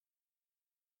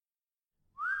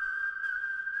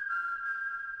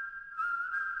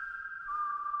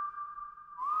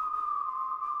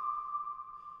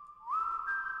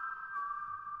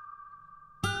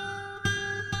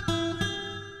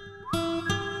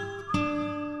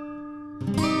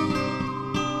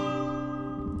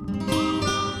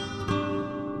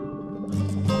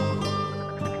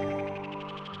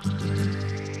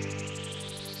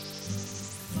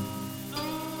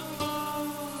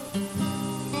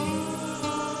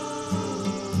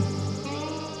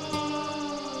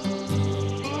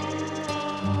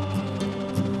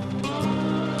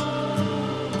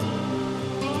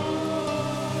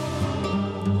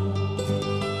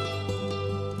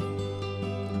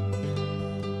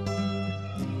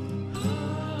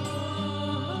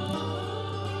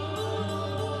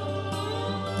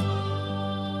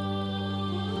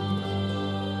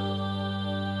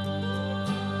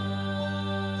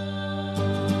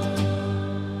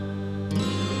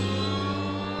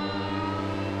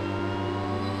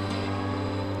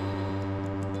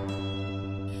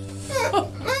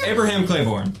Abraham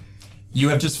Claiborne, you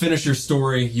have just finished your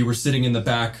story. You were sitting in the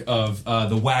back of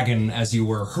the wagon as you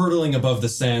were hurtling above the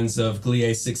sands of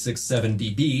Glie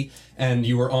 667DB, and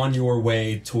you were on your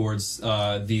way towards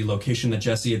the location that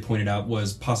Jesse had pointed out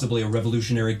was possibly a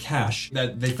revolutionary cache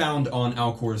that they found on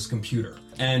Alcor's computer.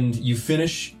 And you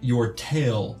finish your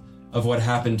tale of what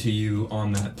happened to you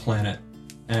on that planet,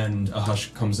 and a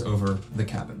hush comes over the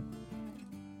cabin.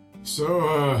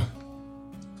 So,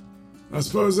 I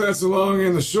suppose that's the long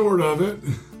and the short of it.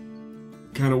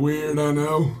 Kind of weird, I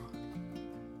know.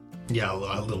 Yeah,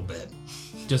 a little bit.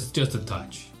 Just a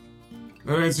touch.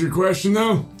 That answer your question,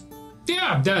 though?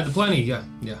 Yeah, plenty, yeah.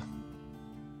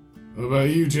 What about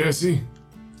you, Jesse?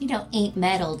 You don't eat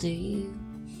metal, do you?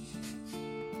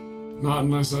 Not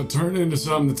unless I turn into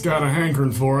something that's got a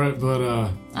hankering for it, but,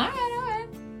 Alright.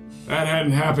 that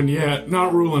hadn't happened yet.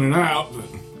 Not ruling it out, but...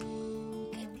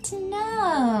 Good to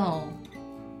know.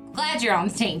 Glad you're on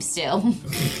the team still.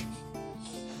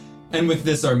 And with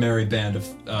this, our merry band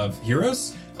of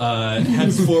heroes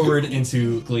heads forward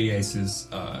into Gliese's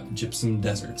gypsum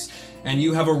deserts. And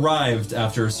you have arrived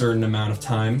after a certain amount of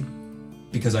time,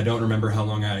 because I don't remember how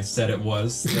long I said it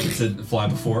was to fly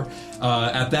before,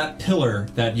 at that pillar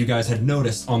that you guys had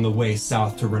noticed on the way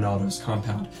south to Ronaldo's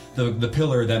compound, the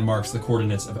pillar that marks the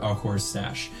coordinates of Alcor's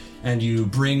stash. And you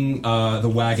bring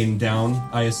the wagon down,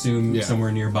 I assume,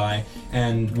 somewhere nearby,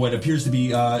 and what appears to be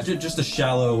just a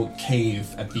shallow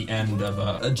cave at the end of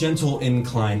a gentle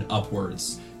incline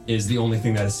upwards is the only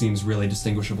thing that seems really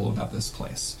distinguishable about this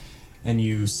place. And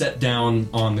you set down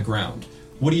on the ground.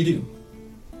 What do you do?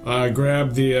 I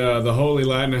grab the holy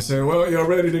light and I say, well, y'all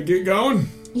ready to get going?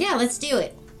 Yeah, let's do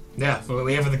it. Yeah,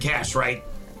 we have the cash, right?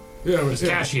 Yeah, There's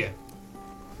cash here.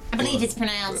 I believe it's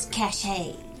pronounced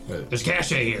cachet. There's cash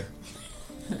here.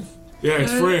 Yeah,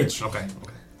 it's French. Okay.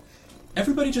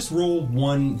 Everybody just roll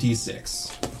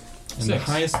 1d6. And the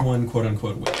highest one,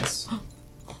 quote-unquote, wins.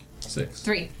 6.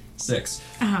 3. 6.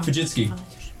 Fajitsky,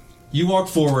 you walk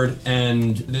forward,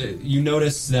 and you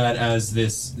notice that as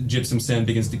this gypsum sand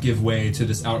begins to give way to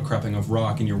this outcropping of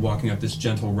rock, and you're walking up this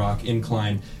gentle rock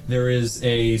incline, there is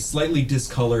a slightly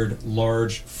discolored,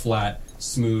 large, flat,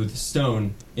 smooth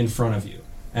stone in front of you.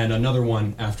 And another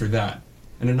one after that.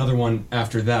 And another one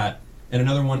after that. And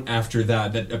another one after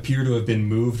that appear to have been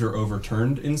moved or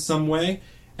overturned in some way.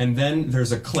 And then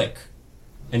there's a click.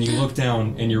 And you look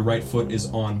down, and your right foot is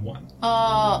on one.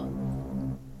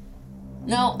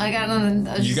 No, I got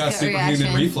nothing. You got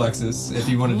superhuman reflexes if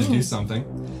you wanted to do something.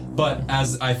 But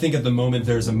as I think at the moment,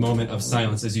 there's a moment of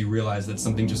silence as you realize that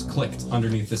something just clicked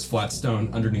underneath this flat stone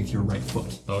underneath your right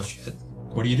foot. Oh, shit.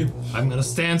 What do you do? I'm gonna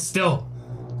stand still.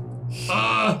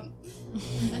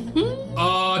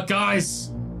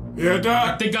 Guys. Yeah,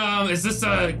 Doc. I think, is this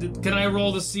can I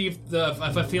roll to see if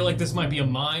I feel like this might be a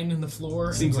mine in the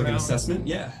floor? Seems like an assessment,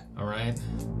 yeah. Alright.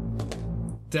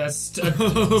 That's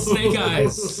snake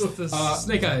eyes.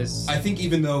 Snake eyes. I think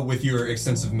even though with your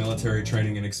extensive military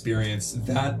training and experience,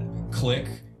 that click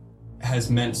has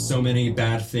meant so many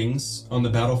bad things on the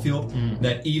battlefield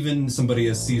that even somebody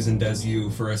as seasoned as you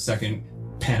for a second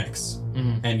panics.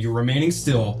 And you're remaining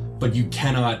still, but you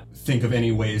cannot think of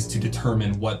any ways to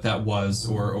determine what that was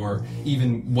or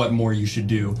even what more you should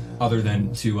do other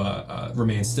than to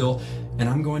remain still. And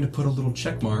I'm going to put a little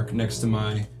check mark next to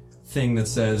my thing that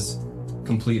says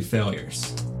complete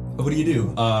failures. What do you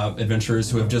do?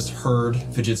 Adventurers who have just heard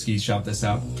Fajitsky shout this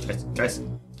out. Guys.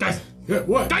 Yeah,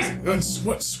 what? Guys!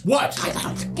 What?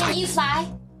 Can you fly?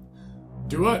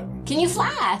 Do what? Can you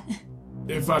fly?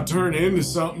 If I turn into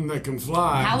something that can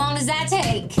fly... How long does that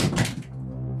take?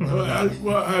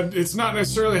 It's not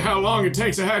necessarily how long it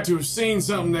takes. I had to have seen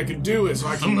something that could do it, so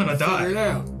I can I'm gonna die. figure it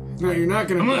out. No, you're not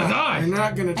gonna die. I'm gonna die. You're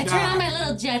not gonna die. I turn on my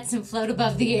little jets and float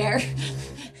above the air.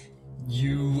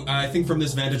 You, I think from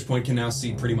this vantage point, can now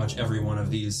see pretty much every one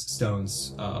of these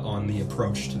stones on the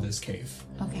approach to this cave.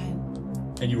 Okay.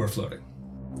 And you are floating.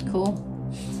 Cool.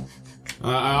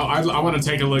 I want to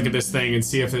take a look at this thing and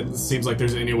see if it seems like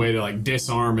there's any way to like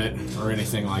disarm it or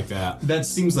anything like that. That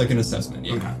seems like an assessment,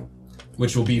 yeah. Okay.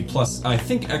 Which will be plus, I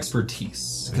think,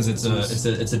 expertise, because it's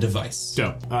a device.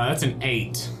 Dope. That's an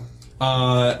 8.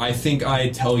 I think I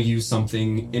tell you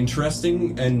something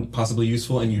interesting and possibly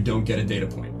useful, and you don't get a data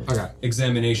point. Okay.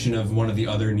 Examination of one of the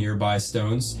other nearby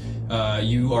stones.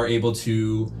 You are able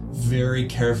to very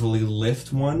carefully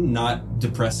lift one, not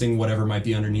depressing whatever might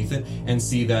be underneath it, and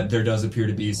see that there does appear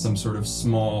to be some sort of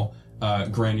small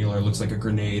granular, looks like a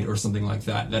grenade or something like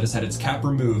that, that has had its cap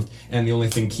removed, and the only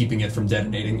thing keeping it from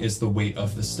detonating is the weight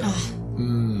of the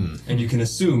stone. And you can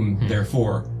assume,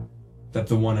 therefore, that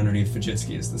the one underneath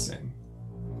Fajitsky is the same.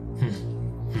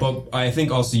 But I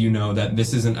think also you know that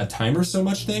this isn't a timer so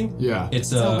much thing. Yeah. It's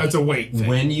That's a weight thing.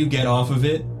 when you get off of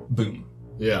it, boom.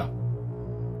 Yeah.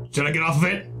 Should I get off of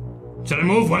it? Should I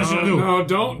move? What should I do? No,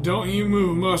 don't you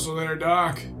move a muscle there,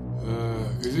 Doc.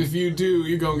 Because if you do,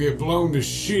 you're gonna get blown to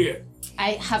shit.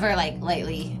 I hover like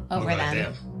lightly over Oh, them.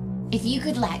 damn. If you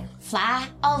could like fly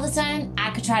all of a sudden,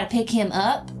 I could try to pick him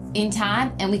up in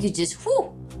time, and we could just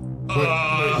whoo. Wait,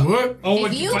 what? Oh,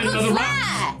 If and you find could another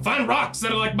fly. rock. Find rocks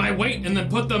that are like my weight, and then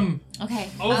put them Okay,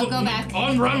 over, I'll go back.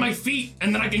 on around my feet,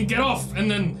 and then I can get off, and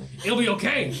then it'll be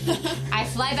okay. I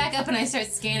fly back up and I start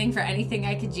scanning for anything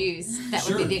I could use that would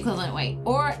Sure. be the equivalent weight,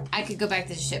 or I could go back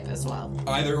to the ship as well.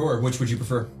 Either or, which would you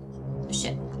prefer?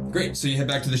 Ship. Great, so you head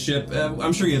back to the ship.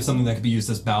 I'm sure you have something that could be used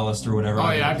as ballast or whatever.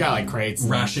 Oh yeah, I've got like crates.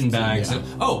 Ration bags. Yeah.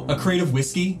 Oh, a crate of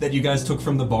whiskey that you guys took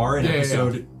from the bar in Yeah,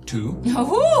 episode 2.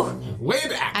 Oh, Way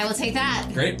back. I will take that.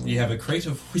 Great, you have a crate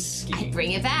of whiskey.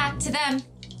 Bring it back to them.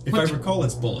 If I recall,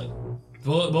 it's bullet.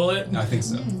 Bullet. I think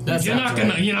so. That's You're not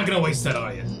gonna waste that,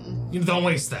 are you? You don't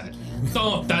waste that.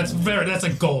 Don't. That's a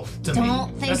goal to me. Don't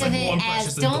think That's of like more it precious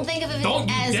as than don't gold. think of it Don't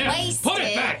you as dare. wasted. Put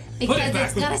it back. Because Put it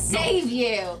back. it's gonna save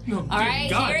you. No, All dear right,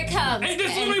 God. here it comes. Hey, there's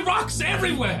and, literally rocks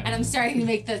everywhere. and I'm starting to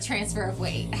make the transfer of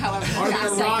weight. However, Are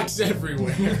fast there I can. rocks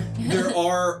everywhere? There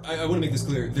are. I want to make this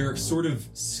clear. They're sort of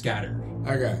scattered.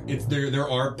 Okay. It's there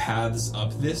are paths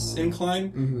up this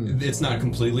incline. It's not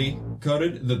completely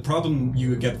coated. The problem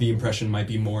you get the impression might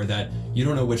be more that you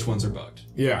don't know which ones are bugged.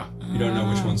 Yeah. You don't know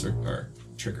which ones are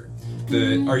triggered.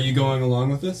 Are you going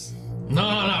along with this? No,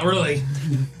 not really.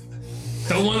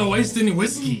 Don't want to waste any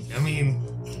whiskey. I mean,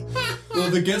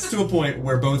 Well, it gets to a point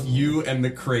where both you and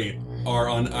the crate are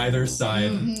on either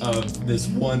side of this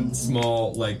one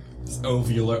small, like,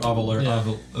 ovuloid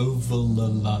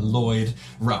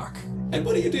rock. And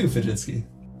what do you do, Fidgetsky?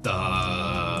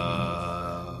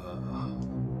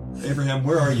 Abraham,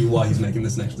 where are you while he's making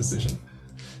this next decision?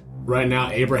 Right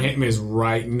now, Abraham is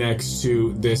right next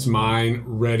to this mine,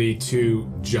 ready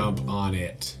to jump on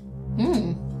it.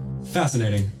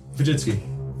 Fascinating. Fidgetsky,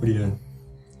 what are you doing?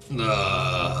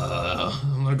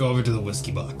 I'm gonna go over to the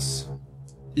whiskey box.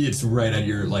 It's right at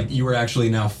your, like, you were actually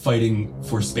now fighting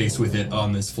for space with it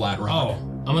on this flat rock.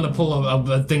 Oh, I'm gonna pull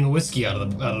a thing of whiskey out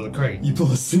of the crate. You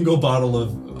pull a single bottle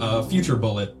of Future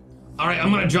Bullet. All right,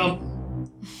 I'm gonna jump.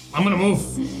 I'm gonna move.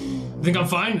 Think I'm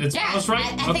fine? It's Yeah, that's right.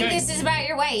 I Okay. think this is about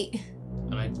your weight.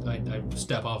 And I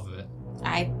step off of it.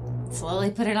 I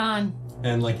slowly put it on.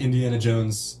 And like Indiana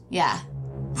Jones, Yeah.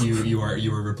 you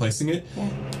are replacing it. Yeah.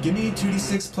 Give me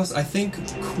 2d6 plus, I think,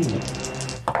 cool.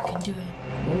 I can do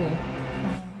it. Ooh.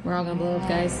 We're all gonna blow up,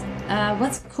 guys.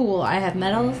 What's cool? I have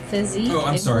metal, fizzy. Oh,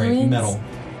 I'm sorry, influence. metal.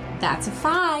 That's a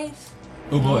 5.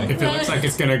 Oh boy. If it looks like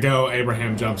it's gonna go,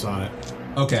 Abraham jumps on it.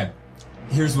 Okay,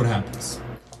 here's what happens.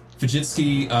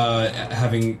 Fidgetsky,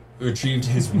 having retrieved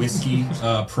his whiskey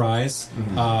prize,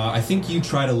 I think you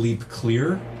try to leap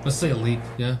clear. Let's say a leap.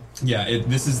 Yeah. Yeah,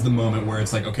 this is the moment where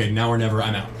it's like, okay, now or never,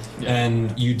 I'm out.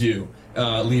 And you do,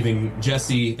 leaving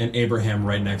Jesse and Abraham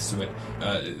right next to it.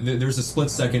 There's a split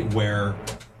second where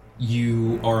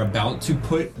you are about to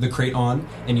put the crate on,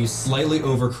 and you slightly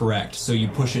overcorrect, so you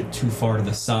push it too far to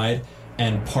the side,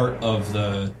 and part of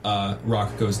the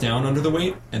rock goes down under the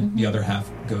weight, and the other half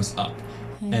goes up.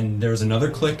 And there's another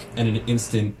click, and an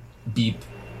instant beep,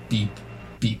 beep,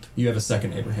 beep. You have a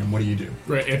second, Abraham. What do you do?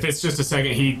 Right. If it's just a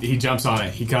second, he jumps on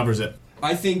it. He covers it.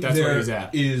 I think That's where there he's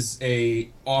at. is a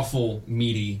awful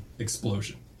meaty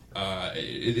explosion.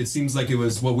 It seems like it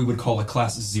was what we would call a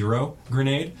class 0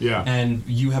 grenade. Yeah. And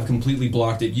you have completely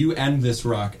blocked it. You and this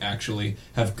rock actually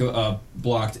have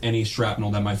blocked any shrapnel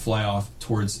that might fly off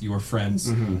towards your friends.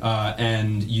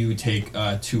 And you take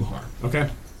 2 harm. Okay.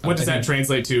 What does that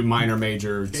translate to? Minor,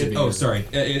 major? Severe? Sorry.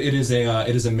 It is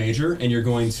a major, and you're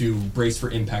going to brace for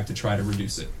impact to try to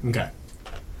reduce it. Okay.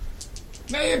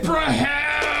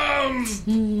 Abraham!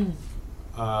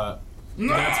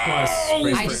 That's plus. No!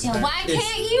 brace I for just impact. yell, why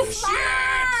can't you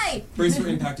fly? Brace for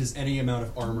impact is any amount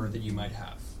of armor that you might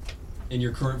have. In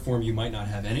your current form, you might not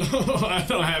have any. I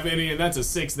don't have any, and that's a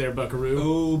 6 there, Buckaroo.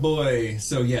 Oh boy.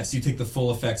 So yes, you take the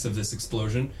full effects of this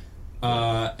explosion.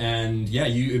 And yeah,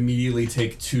 you immediately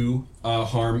take 2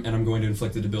 harm, and I'm going to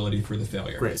inflict a debility for the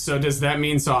failure. Great. So does that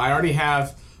mean, so I already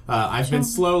have, I've been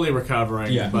slowly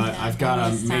recovering, Yeah. but I've got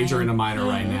a This major time. and a minor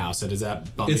right now, so does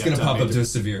that bump It's me going to pop up major? to a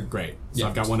severe. Great. So Yeah.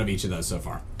 I've got one of each of those so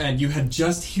far. And you had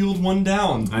just healed 1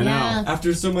 down I know. Yeah.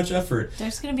 after so much effort.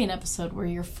 There's gonna be an episode where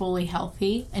you're fully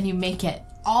healthy and you make it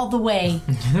all the way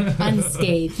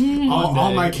unscathed.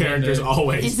 All my characters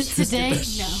always Is it today?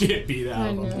 just get the shit beat out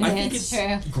of them. I think it's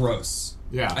it's true. gross.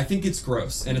 Yeah. I think it's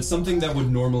gross, and it's something that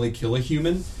would normally kill a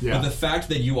human. Yeah. But the fact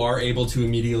that you are able to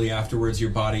immediately afterwards, your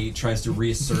body tries to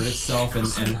reassert itself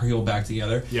and heal back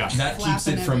together. Yeah. That keeps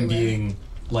it Flapping from everywhere. being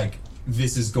like,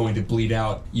 this is going to bleed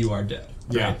out. You are dead.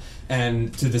 Yeah. Right?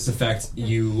 And to this effect,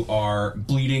 you are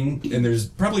bleeding, and there's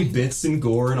probably bits and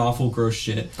gore and awful, gross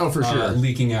shit. Oh, for sure.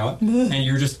 Leaking out, and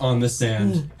you're just on the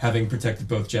sand, having protected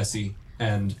both Jesse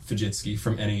and Fajitsky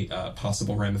from any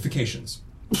possible ramifications.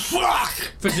 Fuck!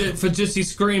 Fajitsky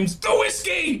screams, "The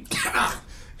whiskey!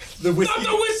 The whiskey, Not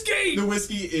the whiskey!" The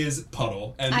whiskey is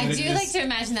puddle, and I it do is- like to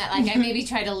imagine that. Like, I maybe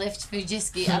tried to lift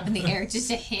Fujiski up in the air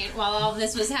just a hint while all of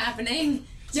this was happening.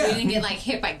 So we Yeah. didn't get, like,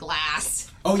 hit by glass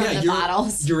Oh from yeah, the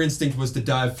bottles. your instinct was to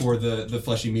dive for the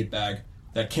fleshy meat bag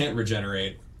that can't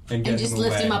regenerate and get And just him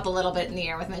lift away. him up a little bit in the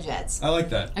air with my jets. I like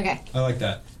that. Okay. I like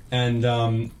that.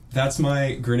 And that's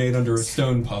my grenade under a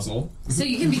stone puzzle. So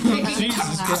you can be quick.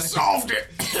 Jesus I Christ. solved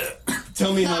it!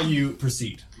 Tell me how you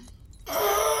proceed.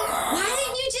 Why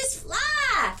didn't you just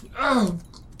fly? Oh,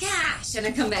 Gosh. And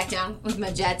I come back down with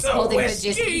my jets the holding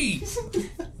Fujiski. whiskey!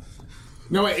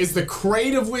 No, wait, is the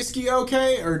crate of whiskey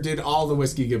okay, or did all the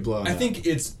whiskey get blown I up? think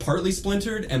it's partly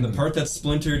splintered, and the part that's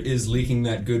splintered is leaking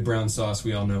that good brown sauce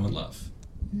we all know and love.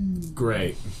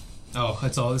 Great. Oh,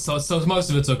 it's all. So most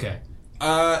of it's okay.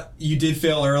 You did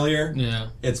fail earlier. Yeah,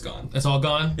 It's gone. it's all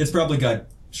gone. It's probably got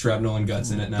shrapnel and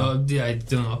guts in it now. Yeah, I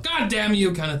don't know. God damn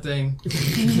you, kind of thing.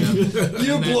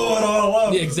 You blew it all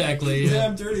up. Yeah, exactly. Yeah.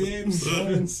 Damn dirty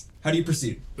apes. How do you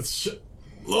proceed?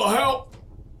 Little help!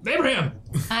 Abraham.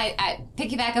 I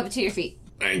pick you back up to your feet.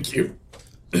 Thank you.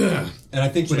 And I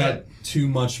think without too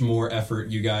much more effort,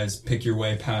 you guys pick your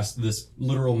way past this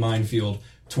literal minefield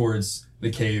towards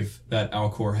the cave that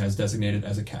Alcor has designated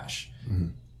as a cache.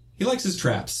 He likes his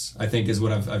traps, I think, is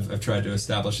what I've tried to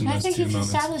establish in I those think two you've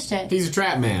moments. established it. He's a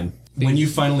trap man. When you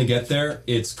finally get there,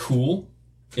 it's cool.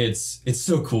 It's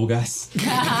so cool, guys.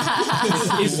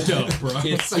 It's dope, bro.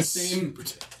 It's the same.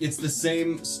 It's the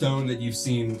same stone that you've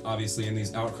seen, obviously, in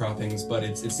these outcroppings, but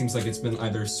it seems like it's been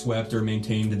either swept or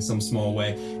maintained in some small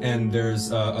way. And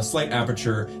there's a slight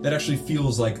aperture that actually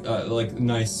feels like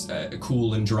nice,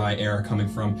 cool and dry air coming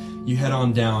from. You head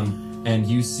on down, and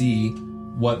you see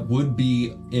what would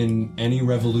be in any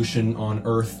revolution on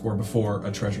Earth or before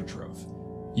a treasure trove.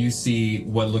 You see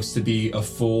what looks to be a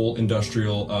full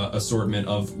industrial assortment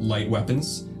of light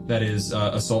weapons. That is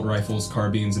assault rifles,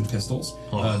 carbines, and pistols.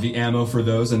 The ammo for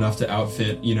those enough to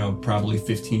outfit, probably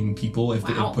 15 people if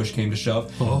the push came to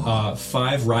shove.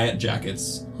 5 riot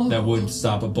jackets that would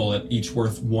stop a bullet, each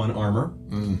worth 1 armor.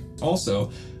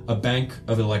 Also, a bank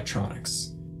of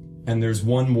electronics. And there's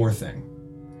one more thing.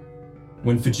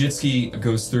 When Fajitsky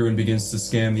goes through and begins to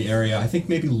scan the area, I think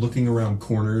maybe looking around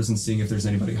corners and seeing if there's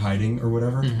anybody hiding or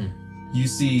whatever, you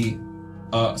see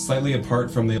slightly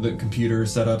apart from the computer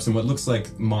setups and what looks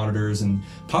like monitors and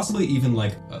possibly even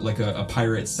like a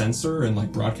pirate sensor and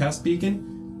like broadcast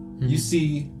beacon, you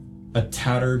see a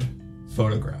tattered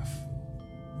photograph,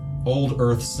 old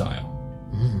Earth style,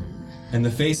 and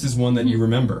the face is one that you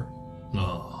remember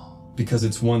Oh. because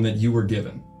it's one that you were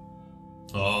given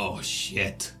Oh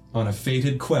shit. on a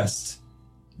fated quest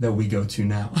that we go to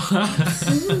now.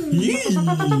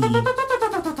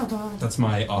 That's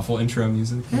my awful intro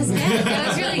music. That was good. That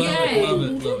was really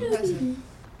good. Love it.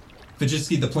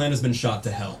 Fajitsky, the plan has been shot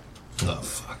to hell. Oh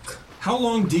fuck. How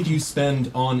long did you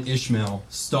spend on Ishmael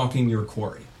stalking your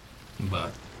quarry?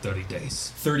 About 30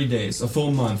 days. 30 days, a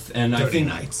full month, and 30 I think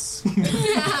nights.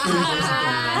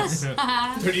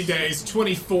 30 days,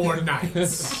 24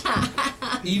 nights.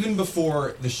 even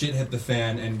before the shit hit the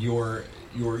fan and your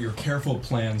careful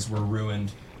plans were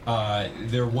ruined,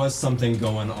 there was something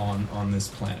going on this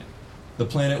planet. The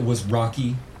planet was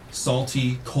rocky,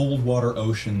 salty, cold water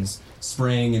oceans,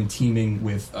 spraying and teeming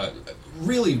with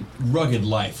really rugged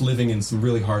life, living in some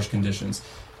really harsh conditions.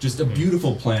 Just a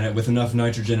beautiful planet with enough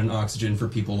nitrogen and oxygen for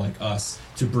people like us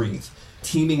to breathe.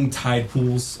 Teeming tide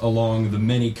pools along the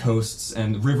many coasts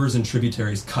and rivers and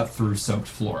tributaries cut through soaked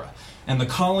flora. And the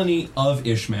colony of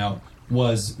Ishmael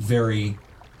was very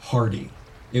hardy.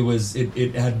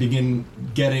 It had begun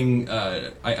getting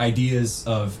ideas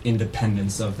of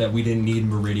independence, of that we didn't need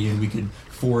meridian, we could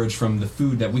forage from the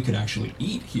food that we could actually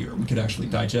eat here. We could actually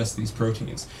digest these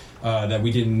proteins. That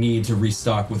we didn't need to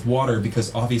restock with water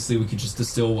because obviously we could just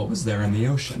distill what was there in the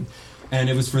ocean. And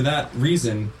it was for that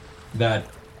reason that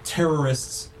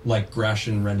terrorists like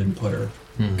Grashan Rendenputter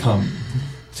come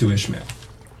to Ishmael.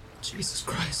 Jesus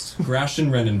Christ. Grashan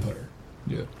Rendenputter.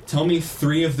 Yeah. Tell me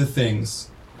 3 of the things,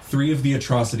 3 of the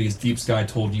atrocities Deep Sky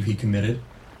told you he committed,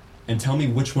 and tell me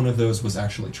which one of those was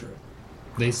actually true.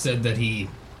 They said that he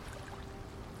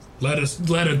led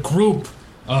a group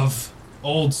of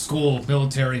old school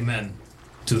military men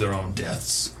to their own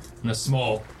deaths in a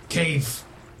small cave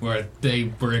where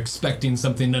they were expecting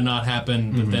something to not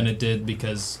happen, but then it did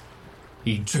because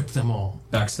he tricked them all.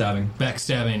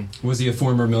 Backstabbing. Was he a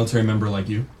former military member like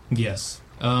you? Yes.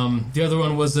 The other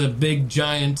one was a big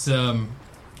giant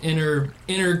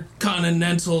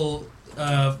intercontinental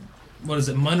what is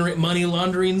it, money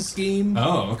laundering scheme?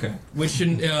 Oh, okay. Which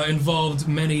involved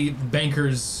many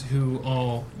bankers who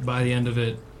all, by the end of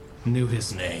it, knew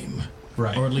his name.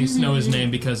 Right. Or at least know his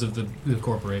name because of the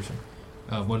corporation.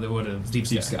 What a Deep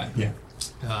Sky. Yeah.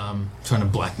 Trying to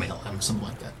blackmail him or something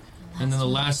like that. And then the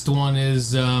last one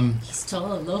is... He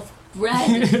stole a loaf of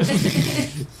bread.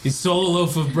 he stole a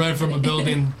loaf of bread from a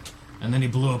building, and then he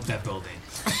blew up that building.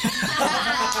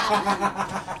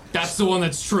 That's the one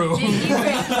that's true.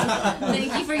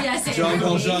 Thank you for guessing. Jean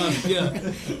Valjean.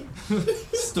 Yeah.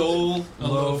 Stole A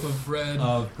loaf of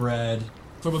bread.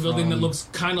 From a building that looks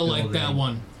kind of like that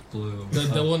one. Blue.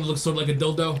 The one that looks sort of like a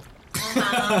dildo.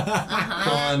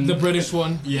 The British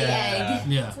one. Yeah.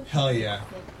 Yeah. Hell yeah.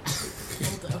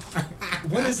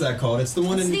 What is that called? It's the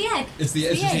one It's in... the egg. It's the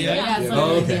egg? Yeah, it's like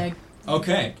Oh, the okay. egg.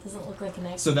 Okay. Doesn't look like an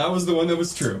egg. So that was the one that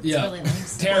was true. Yeah. Really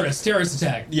nice. Terrorist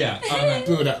attack. Yeah.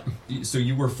 Blew it up. So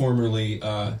you were formerly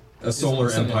a solar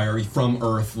Islam, empire from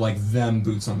Earth, like them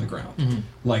boots on the ground.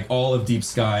 Like all of Deep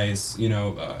Sky's,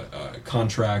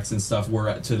 contracts and stuff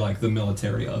were to like the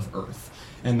military of Earth.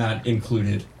 And that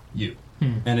included you.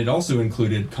 And it also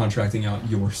included contracting out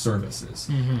your services.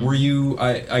 Were you?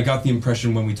 I got the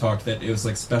impression when we talked that it was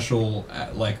like special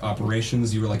like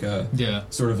operations. You were like a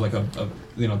sort of like a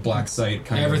black site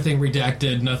kind Everything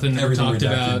redacted, nothing Everything talked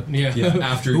redacted. about. Yeah.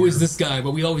 After Who is this guy?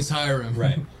 But we always hire him.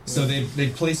 Right. So they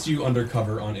placed you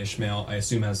undercover on Ishmael, I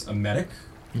assume as a medic,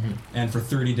 and for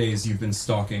 30 days you've been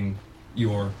stalking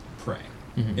your prey,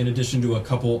 in addition to a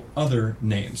couple other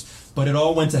names. But it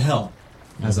all went to hell,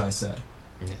 as I said.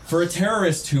 Yeah. For a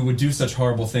terrorist who would do such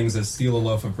horrible things as steal a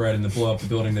loaf of bread and then blow up the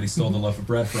building that he stole the loaf of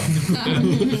bread from,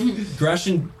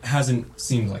 Gratian hasn't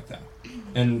seemed like that.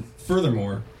 And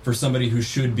furthermore, for somebody who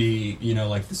should be,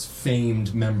 like this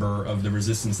famed member of the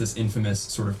resistance, this infamous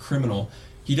sort of criminal,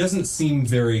 he doesn't seem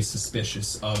very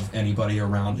suspicious of anybody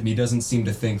around him. He doesn't seem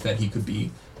to think that he could be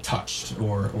touched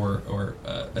or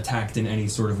attacked in any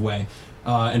sort of way.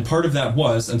 And part of that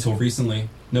was, until recently,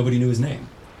 nobody knew his name.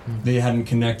 They hadn't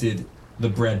connected the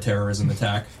bread terrorism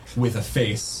attack with a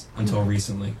face until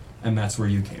recently, and that's where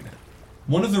you came in.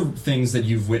 One of the things that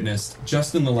you've witnessed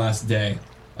just in the last day,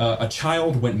 a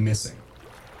child went missing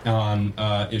on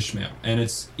Ishmael, and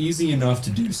it's easy enough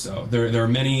to do so. There are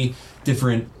many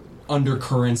different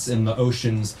undercurrents in the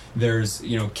oceans. There's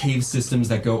cave systems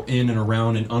that go in and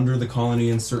around and under the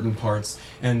colony in certain parts,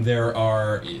 and there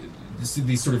are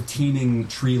these sort of teeming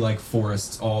tree-like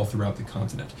forests all throughout the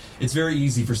continent. It's very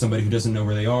easy for somebody who doesn't know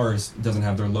where they are, or doesn't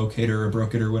have their locator or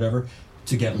broke it or whatever,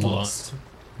 to get lost.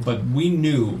 But we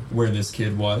knew where this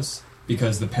kid was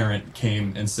because the parent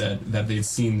came and said that they'd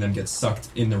seen them get sucked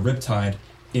in the riptide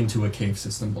into a cave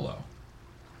system below.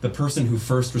 The person who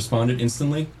first responded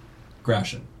instantly,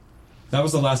 Gratian. That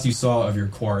was the last you saw of your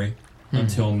quarry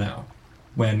until now,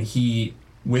 when he,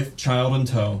 with child in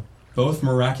tow, both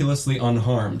miraculously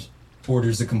unharmed,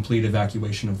 orders a complete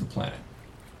evacuation of the planet.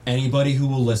 Anybody who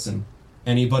will listen,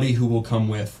 anybody who will come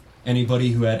with,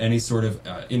 anybody who had any sort of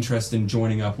interest in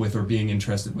joining up with or being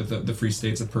interested with the Free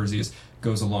States of Perseus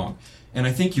goes along. And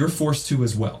I think you're forced to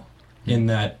as well, in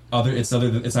that it's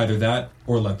either that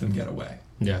or let them get away.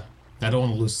 Yeah. I don't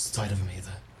want to lose sight of him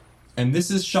either. And this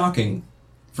is shocking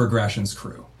for Gratian's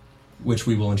crew, which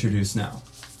we will introduce now.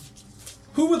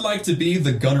 Who would like to be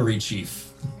the gunnery chief?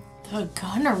 The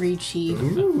gunnery chief.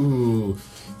 Ooh.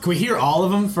 Can we hear all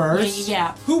of them first?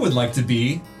 Yeah. Who would like to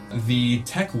be the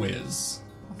tech whiz?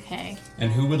 Okay.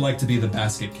 And who would like to be the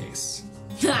basket case?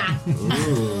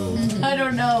 Ooh. I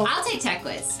don't know. I'll take tech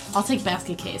whiz. I'll take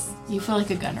basket case. You feel like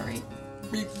a gunnery.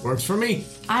 Works for me.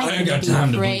 I ain't got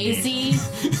time to crazy.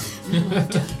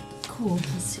 Cool.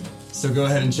 Let's see. So go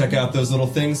ahead and check out those little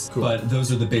things, but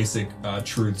those are the basic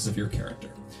truths of your character.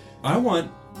 I want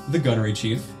the gunnery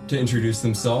chief to introduce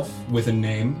himself with a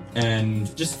name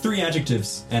and just 3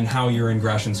 adjectives and how you're in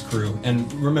Gratian's crew.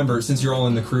 And remember, since you're all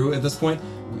in the crew at this point,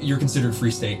 you're considered Free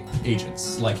State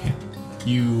agents like him.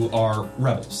 You are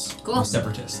rebels or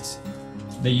separatists.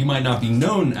 That you might not be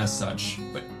known as such,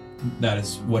 but that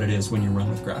is what it is when you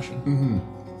run with Gratian.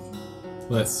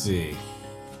 Let's see.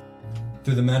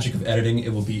 Through the magic of editing,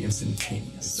 it will be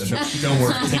instantaneous. So don't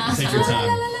worry, take your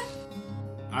time.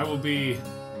 I will be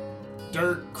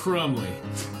Dirt Crumley.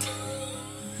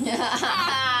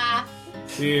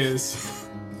 He is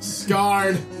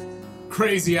scarred,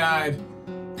 crazy-eyed,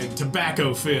 and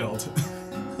tobacco-filled.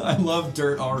 I love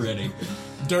Dirt already.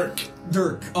 Dirk.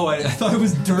 Dirk. Oh, I thought it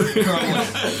was Dirt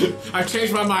Crumley. I've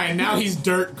changed my mind. Now he's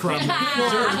Dirt Crumley.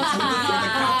 Dirt. The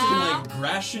captain, like,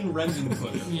 Gratian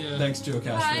Rendenput. Yeah. Thanks, Joe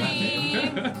Cash, for that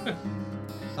name.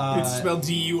 It's spelled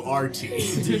D-U-R-T.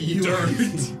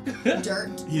 Dirt.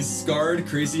 He's scarred,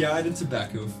 crazy-eyed, and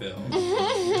tobacco-filled.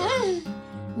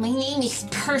 My name is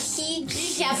Percy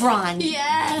Chevron.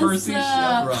 Yes. Percy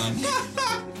Chevron.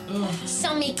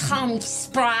 Some may call me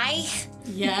spry,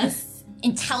 Yes.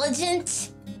 intelligent,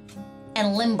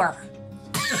 and limber.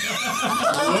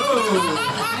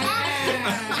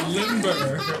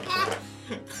 Limber.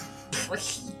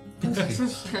 Percy.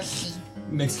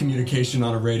 Makes communication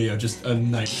on a radio just a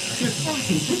nightmare.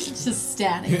 Just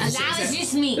static. And that was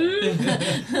just me.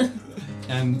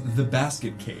 And the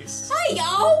basket case. Hey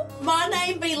y'all, my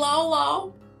name be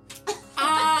Lolo.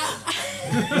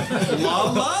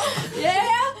 Lala?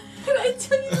 Yeah. Can I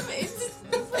tell you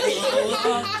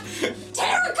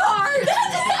tarot card?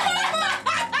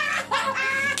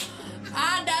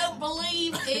 I don't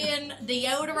believe in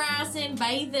deodorizing,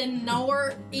 bathing,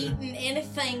 nor eating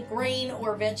anything green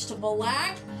or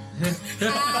vegetable-like.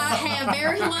 I have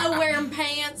very low-wearing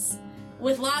pants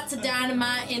with lots of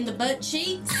dynamite in the butt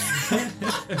cheeks.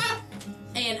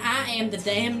 And I am the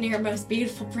damn near most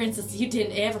beautiful princess you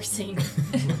didn't ever see.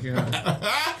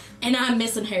 And I'm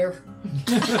missing hair.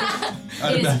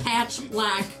 It is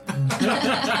patch-like.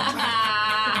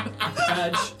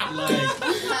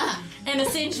 And a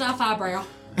singed off eyebrow.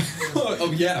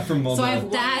 Oh yeah, from Moldova. So I have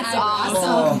That's eyebrows. awesome.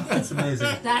 Oh, that's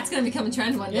amazing. That's gonna become a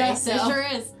trend one day. Yeah, so it sure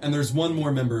is. And there's one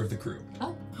more member of the crew.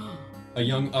 Oh. A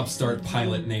young upstart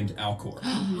pilot named Alcor.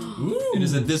 It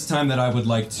is at this time that I would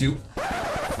like to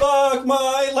fuck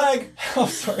my leg. Oh,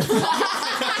 sorry.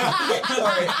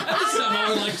 Sorry. Someone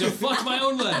would like to fuck my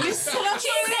own leg.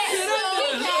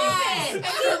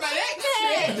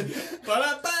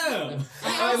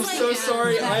 I'm so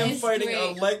sorry. I am is fighting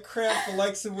great. a leg cramp, the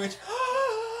likes of which.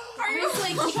 I was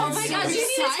like, oh my gosh, you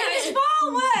need a tennis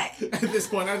ball. What? At this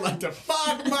point, I'd like to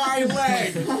fuck my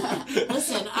leg.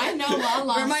 Listen, I know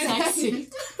Lala's sexy,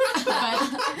 but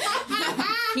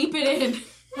keep it in.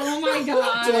 Oh my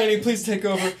god. Delaney, please take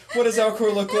over. What does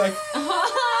Alcor look like?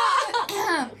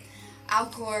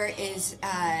 Alcor is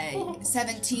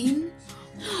 17,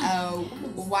 a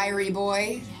wiry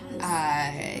boy.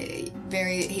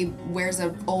 He wears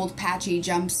an old patchy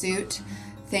jumpsuit,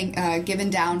 given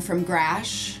down from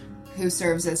Grash, who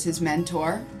serves as his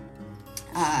mentor.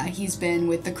 He's been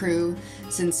with the crew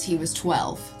since he was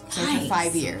 12, so for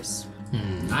 5 years.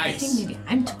 Nice. I think maybe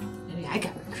I'm 20. Maybe I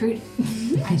got recruited.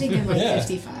 I think I'm like Yeah.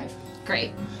 55.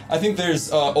 Great. I think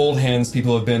there's old hands.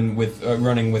 People have been with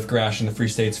running with Grash in the Free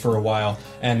States for a while,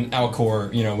 and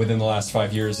Alcor, within the last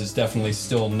 5 years, is definitely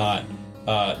still not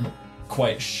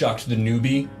quite shucked the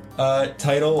newbie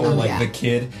title or yeah. the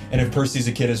kid. And if Percy's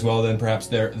a kid as well, then perhaps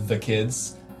they're the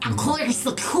kids. Alcor is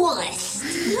the coolest.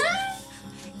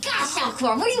 Gosh,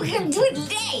 Alcor, what are you gonna do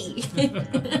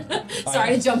today?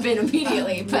 Sorry to jump in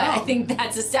immediately, but I think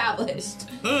that's established.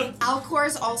 Alcor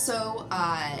is also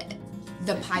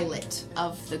the pilot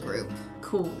of the group.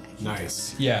 Cool.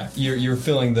 Nice. Yeah, you're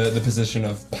filling the position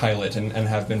of pilot and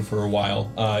have been for a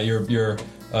while. You're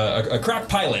a crack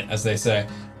pilot, as they say.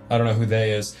 I don't know who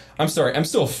they is. I'm sorry, I'm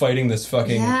still fighting this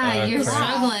fucking Yeah, you're cramp.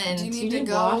 struggling. Do you need Do to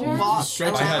go water? walk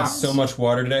Stretch I had around? so much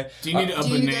water today. Do you need a do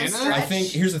you need a banana? stretch? I think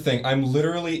here's the thing. I'm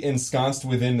literally ensconced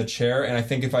within the chair, and I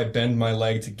think if I bend my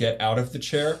leg to get out of the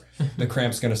chair, the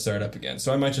cramp's gonna start up again.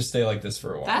 So I might just stay like this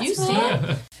for a while. That's You cool.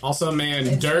 see? Also, man,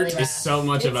 It's Dirt really bad. is so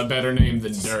much of a better name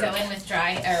than Just Dirt. go in with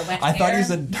dry or wet I thought hair. he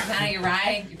said- Now you're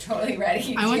right. You're totally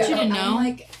ready. I want you to know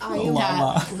I am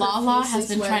Lala. that Lala has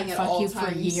been trying sweating to at fuck all you for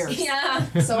times. years.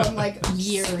 Yeah. So I'm like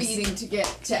Years. speeding to get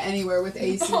to anywhere with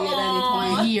AC at any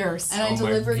point. Years. And I Oh my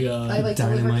deliver, God. I like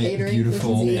deliver Dynamite, catering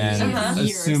beautiful, for and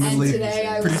disease. Years. assumedly And today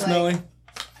I pretty was smelly.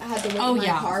 I had to wait Oh, in my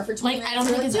yeah. car for 20 Like, I minutes. don't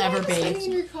think They're it's like, ever "Do you want to baked."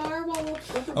 stay in your car while we're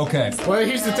preparing Okay. this?" Well,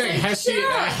 here's the thing.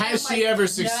 Has she ever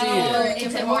succeeded? No,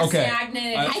 it's more Okay.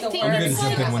 stagnant. I It's the think I'm good worst. to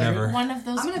jump in whenever. one of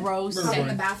those I'm gonna gross hop in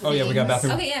the bathroom. Oh yeah, we got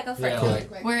bathroom. Okay, yeah, go for Yeah. it. Really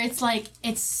quick. where it's like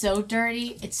it's so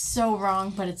dirty, it's so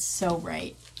wrong, but it's so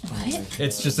right.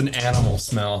 It's just an animal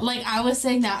smell. Like I was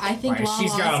saying that I think Right, she's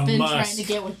got Lala's a been musk. trying to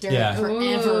get with dirt Yeah.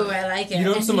 forever. I like it. You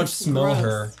don't so and much it's smell gross.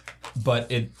 her,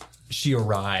 but she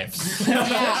arrives.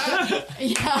 Yeah.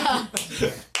 Yeah.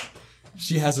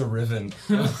 She has a ribbon.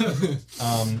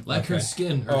 Like her Okay.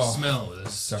 skin, her Oh. smell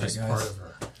is Sorry, just guys. part of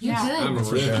her. Yeah. I'm a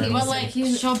ribbon. But like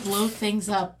she'll blow things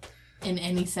up in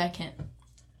any second.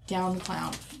 down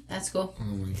clown. That's cool. Oh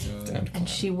my god. And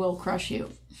she will crush you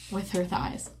with her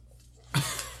thighs.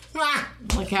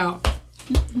 Look out.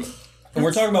 And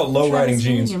we're talking about low riding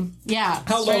jeans. Yeah.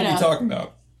 How low straight are we up. talking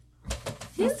about?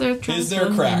 Is there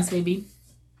a crack? Baby.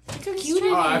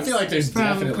 Oh, I feel like there's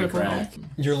definitely crack.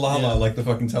 You're Lala like the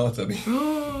fucking Teletubby.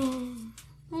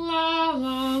 La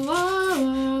la la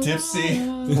la.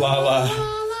 Dipsy, Lala,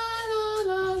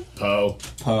 Poe.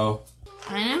 Poe.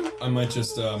 I know. I might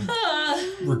just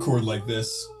record like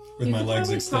this with my legs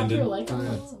extended.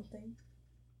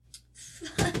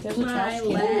 My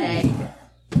leg.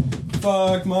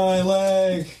 Fuck my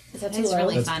leg. Is that too It's early?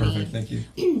 really That's funny. perfect, thank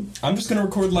you. I'm just gonna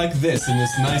record like this in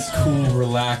this nice, cool,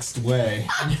 relaxed way.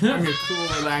 I'm a cool,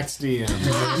 relaxed DM.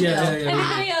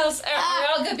 Anybody else? Are we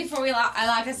all good before we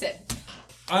lock us in?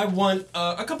 I want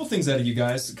a couple things out of you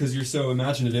guys, because you're so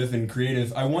imaginative and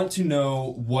creative. I want to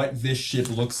know what this ship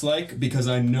looks like, because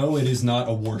I know it is not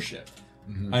a warship.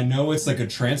 I know it's like a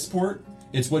transport.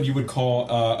 It's what you would call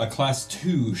a Class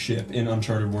 2 ship in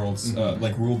Uncharted Worlds,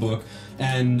 like rulebook.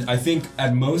 And I think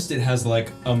at most it has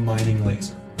like a mining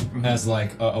laser as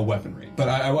like a weaponry. But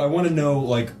I want to know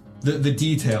like the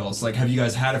details. Like, have you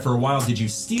guys had it for a while? Did you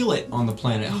steal it on the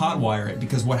planet, hotwire it?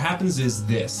 Because what happens is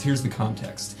this. Here's the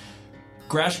context.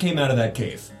 Grash came out of that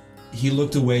cave. He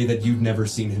looked a way that you'd never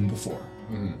seen him before.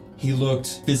 He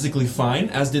looked physically fine,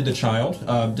 as did the child,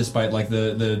 despite like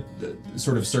the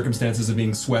sort of circumstances of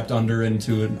being swept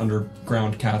into an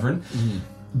underground cavern.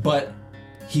 But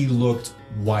he looked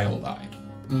wild-eyed.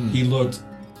 He looked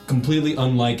completely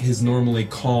unlike his normally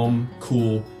calm,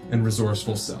 cool, and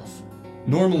resourceful self.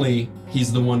 Normally,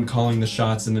 he's the one calling the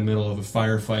shots in the middle of a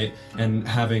firefight and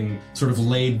having sort of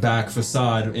laid-back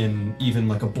facade in even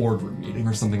like a boardroom meeting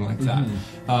or something like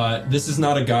that. This is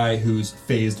not a guy who's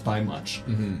fazed by much.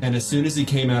 And as soon as he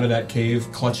came out of that cave,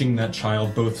 clutching that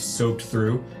child both soaked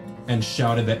through, and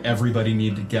shouted that everybody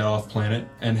needed to get off planet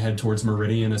and head towards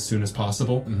Meridian as soon as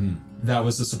possible, that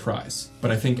was a surprise.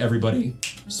 But I think everybody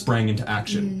sprang into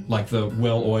action like the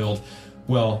well-oiled,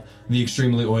 well, the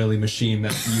extremely oily machine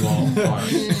that you all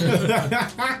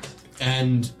are.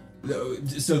 And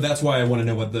so that's why I want to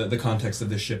know what the context of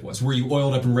this ship was. Were you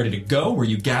oiled up and ready to go? Were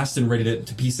you gassed and ready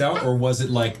to peace out? Or was it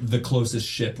like the closest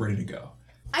ship ready to go?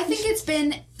 I think it's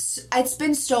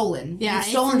been stolen. Yeah, We've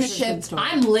stolen the ship,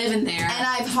 I'm living there. and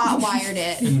I've hotwired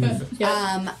it.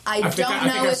 I don't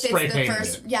know if it's the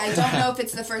first. Yeah, I don't know if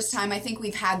it's the first time. I think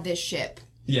we've had this ship.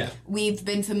 Yeah. We've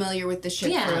been familiar with the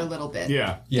ship for a little bit.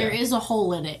 Yeah. There is a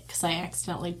hole in it because I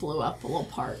accidentally blew up a little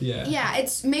part. Yeah. Yeah,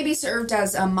 it's maybe served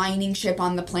as a mining ship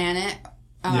on the planet.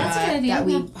 That's a good idea. That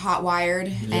we hotwired,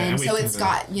 and and we so can, it's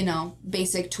got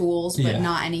basic tools, but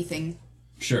not anything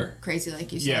Sure. crazy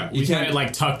like you said. Yeah, we had it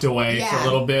like tucked away for a Yeah.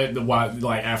 little bit,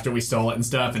 like after we stole it and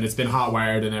stuff, and it's been hot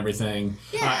wired and everything.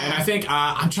 Yeah. And I think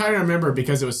I'm trying to remember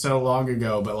because it was so long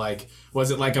ago, but like, was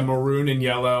it like a maroon and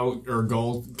yellow or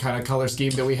gold kind of color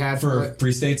scheme that we had for For it?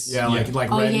 free states? Yeah,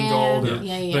 like Oh, red yeah. and gold. Or,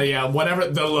 Yeah. But yeah, whatever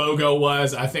the logo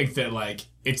was, I think that like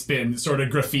it's been sort of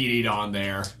graffitied on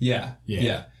there. Yeah.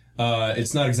 Yeah.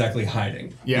 It's not exactly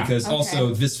hiding. Yeah. Because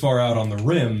also this far out on the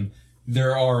rim,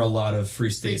 there are a lot of Free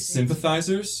State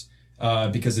sympathizers.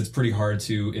 Because it's pretty hard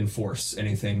to enforce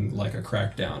anything like a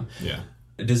crackdown. Yeah.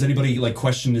 Does anybody like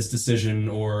question this decision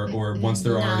or once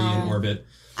they're already in orbit?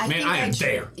 I am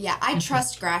there. Yeah, I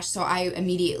trust Grash, so I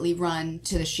immediately run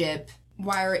to the ship,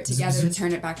 wire it together to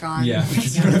turn it back on. Yeah,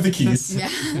 because you don't have the keys. Yeah.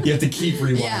 You have to keep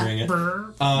rewiring it.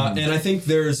 And I think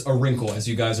there's a wrinkle as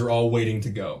you guys are all waiting to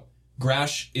go.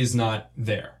 Grash is not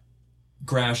there.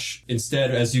 Grash,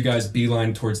 instead, as you guys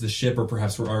beeline towards the ship, or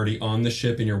perhaps we're already on the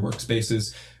ship in your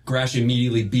workspaces, Grash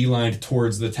immediately beelined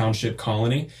towards the township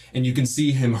colony, and you can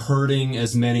see him herding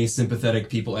as many sympathetic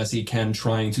people as he can,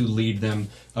 trying to lead them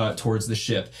towards the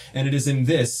ship. And it is in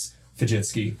this,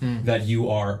 Fajitsky, that you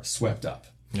are swept up.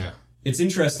 Yeah. It's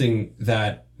interesting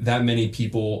that many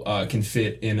people can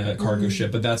fit in a cargo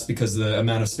ship, but that's because the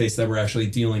amount of space that we're actually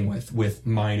dealing with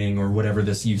mining or whatever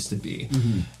this used to be.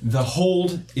 The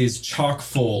hold is chock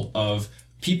full of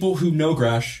people who know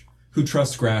Grash, who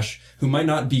trust Grash, who might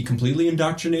not be completely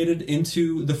indoctrinated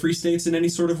into the Free States in any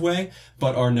sort of way,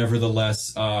 but are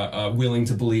nevertheless willing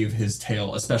to believe his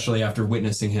tale, especially after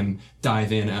witnessing him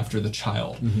dive in after the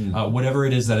child. Whatever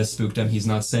it is that has spooked him, he's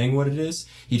not saying what it is.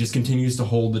 He just continues to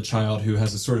hold the child, who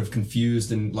has a sort of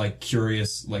confused and like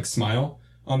curious like smile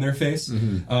on their face.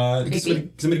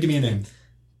 Somebody give me a name.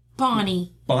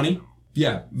 Bonnie. Bonnie?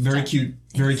 Yeah, very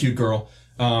cute girl.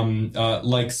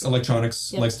 likes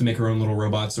electronics, likes to make her own little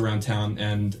robots around town,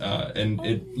 and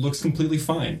it looks completely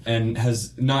fine, and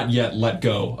has not yet let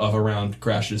go of around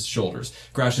Grash's shoulders.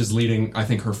 Grash is leading, I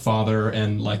think, her father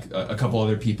and like a couple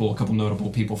other people, a couple notable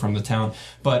people from the town,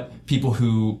 but people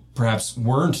who perhaps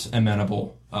weren't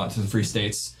amenable to the Free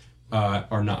States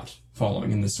are not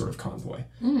following in this sort of convoy.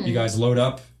 You guys load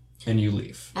up and you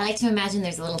leave. I like to imagine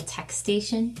there's a little tech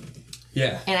station.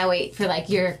 Yeah. And I wait for like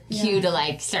your cue to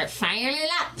like start firing it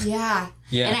up. Yeah.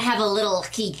 Yeah. And I have a little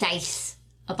key dice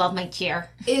above my chair.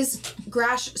 Is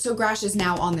Grash, so Grash is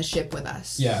now on the ship with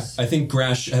us. Yeah. I think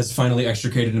Grash has finally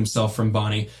extricated himself from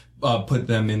Bonnie, put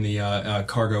them in the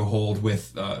cargo hold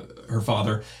with her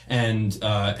father, and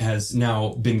has now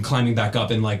been climbing back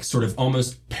up and like sort of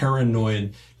almost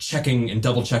paranoid, checking and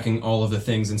double checking all of the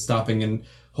things and stopping and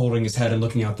holding his head and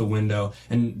looking out the window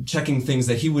and checking things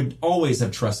that he would always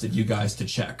have trusted you guys to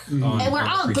check. On, And we're on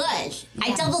all the good.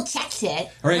 I double checked it.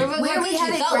 All right. Where are we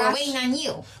headed, go? We're Grash? waiting on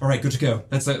you. All right, good to go.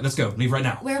 Let's go. Leave right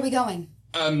now. Where are we going?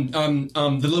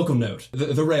 The local node,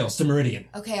 the rails to Meridian.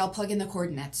 Okay, I'll plug in the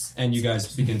coordinates. And you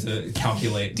guys begin to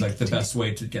calculate like the best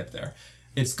way to get there.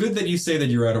 It's good that you say that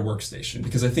you're at a workstation,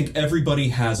 because I think everybody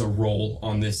has a role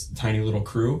on this tiny little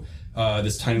crew,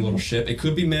 this tiny little ship. It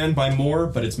could be manned by more,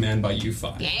 but it's manned by you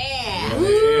five. Yeah.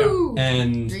 Woo!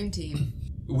 And Dream team.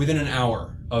 within an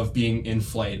hour of being in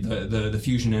flight, the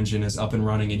fusion engine is up and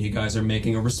running, and you guys are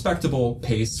making a respectable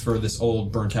pace for this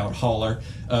old burnt-out hauler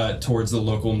towards the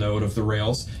local node of the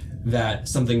rails. That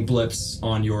something blips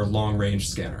on your long-range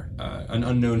scanner. An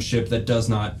unknown ship that does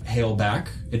not hail back.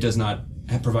 It does not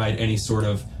provide any sort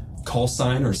of call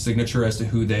sign or signature as to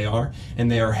who they are, and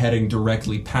they are heading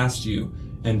directly past you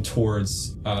and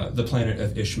towards the planet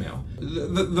of Ishmael.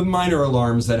 The minor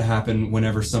alarms that happen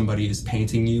whenever somebody is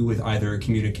painting you with either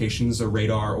communications, a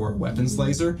radar, or a weapons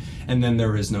laser, and then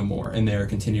there is no more, and they are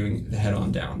continuing to head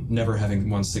on down, never having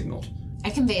once signaled. I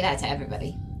convey that to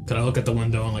everybody. Could I look at the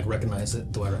window and like recognize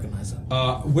it? Do I recognize it?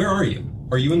 Where are you?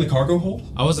 Are you in the cargo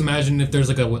hold? I was imagining if there's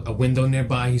like a window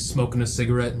nearby, he's smoking a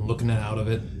cigarette and looking out of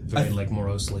it very like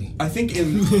morosely. I think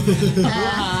in...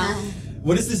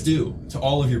 What does this do to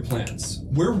all of your plans?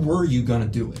 Where were you gonna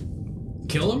do it?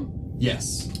 Kill him?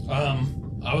 Yes.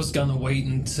 I was gonna wait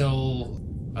until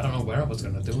I don't know where I was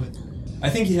gonna do it. I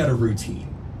think you had a routine.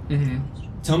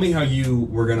 Tell me how you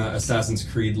were gonna Assassin's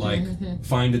Creed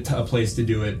find a place to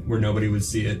do it where nobody would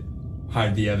see it,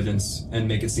 hide the evidence, and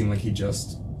make it seem like he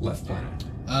just left planet.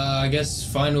 I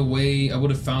guess find a way. I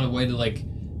would have found a way to like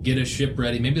get a ship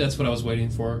ready. Maybe that's what I was waiting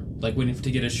for. Like waiting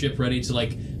to get a ship ready to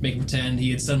like make him pretend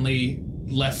he had suddenly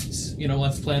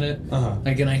left planet.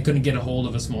 Again, I couldn't get a hold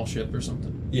of a small ship or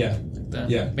something. Yeah. Like that.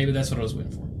 Yeah. Maybe that's what I was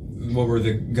waiting for. What were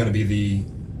gonna be the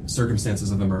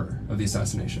circumstances of the murder, of the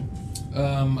assassination?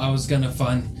 I was gonna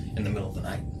find in the middle of the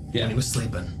night Yeah. when he was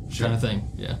sleeping, Sure. kind of thing.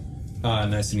 Yeah.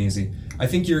 Nice and easy. I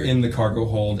think you're in the cargo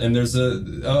hold, and there's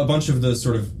a bunch of the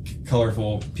sort of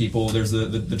colorful people. There's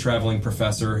the traveling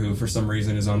professor who, for some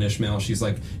reason, is on Ishmael. She's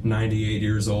like 98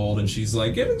 years old, and she's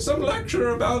like giving some lecture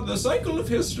about the cycle of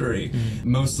history.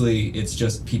 Mostly, it's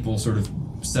just people sort of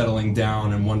settling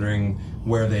down and wondering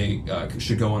where they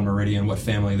should go on Meridian, what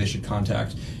family they should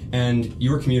contact. And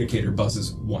your communicator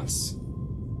buzzes once.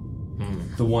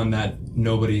 The one that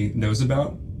nobody knows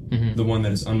about, the one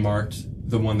that is unmarked,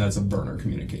 the one that's a burner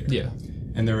communicator. Yeah.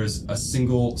 And there is a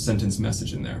single sentence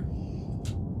message in there.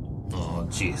 Oh,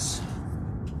 jeez.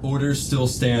 Orders still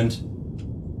stand.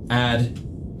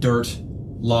 Add Dirt,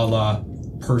 Lala,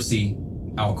 Percy,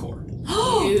 Alcor.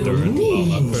 Dirt,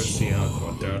 Lala, Percy,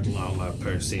 Alcor. Dirt, Lala,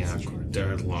 Percy, Alcor.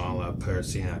 Dirt, Lala,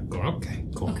 Percy, Alcor. Okay,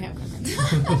 cool. Okay.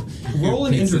 Roll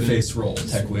an interface roll,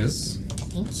 Tech Whiz.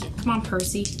 Thank you. Come on,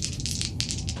 Percy.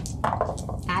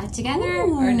 Add it together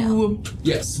or no?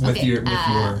 Yes, with Okay, your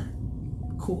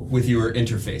Cool. with your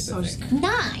interface, I think.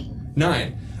 9.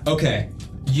 9. Okay.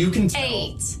 You can tell.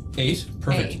 8. 8?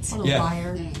 Perfect. What a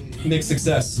liar. Mixed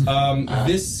success.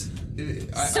 This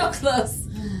So close.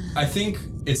 I think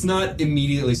it's not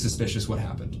immediately suspicious what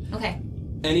happened. Okay.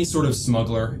 Any sort of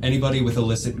smuggler, anybody with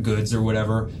illicit goods or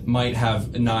whatever, might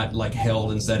have not like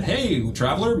hailed and said, "Hey,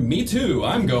 traveler, me too.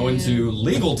 I'm going to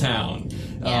Legal Town."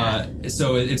 Yeah.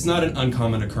 So it's not an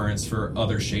uncommon occurrence for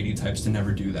other shady types to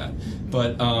never do that.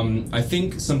 But I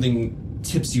think something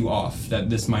tips you off that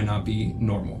this might not be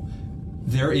normal.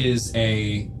 There is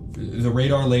the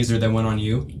radar laser that went on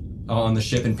you on the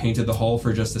ship and painted the hull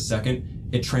for just a second.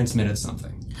 It transmitted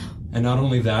something, and not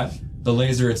only that. The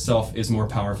laser itself is more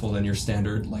powerful than your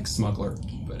standard, like, smuggler.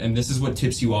 And this is what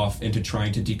tips you off into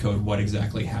trying to decode what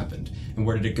exactly happened, and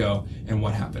where did it go, and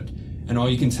what happened. And all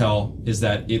you can tell is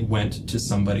that it went to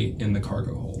somebody in the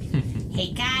cargo hold.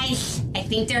 Hey guys, I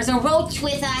think there's a roach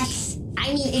with us.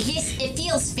 I mean, it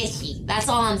feels fishy. That's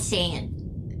all I'm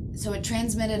saying. So it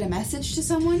transmitted a message to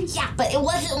someone? Yeah, but it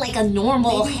wasn't like a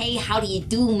normal, hey, how do you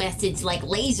do message, like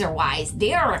laser-wise.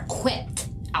 They are equipped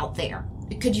out there.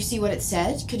 Could you see what it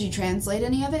said? Could you translate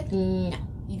any of it? No.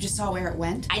 You just saw where it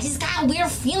went? I just got a weird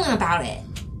feeling about it.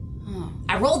 Oh.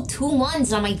 I rolled 2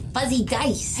 1s on my fuzzy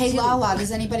dice. Hey, too. Lala,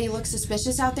 does anybody look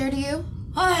suspicious out there to you?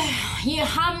 Yeah,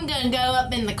 I'm gonna go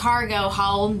up in the cargo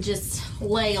hold and just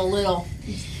lay a little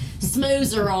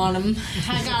smoozer on them.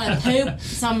 I gotta poop,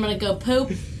 so I'm gonna go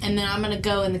poop, and then I'm gonna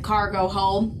go in the cargo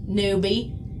hold,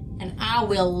 newbie, and I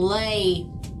will lay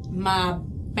my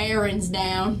barons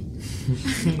down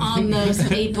on those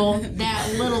people.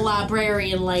 That little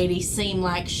librarian lady seemed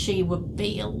like she would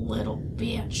be a little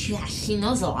bitch. Yeah, she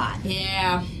knows a lot.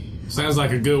 Yeah, Sounds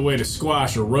like a good way to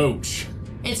squash a roach.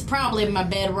 it's probably my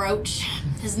bed roach.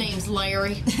 His name's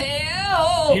Larry.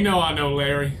 Ew. You know I know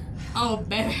Larry. Oh,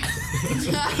 baby.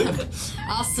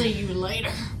 I'll see you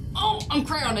later. Oh, I'm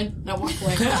crowning. No, walk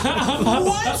away.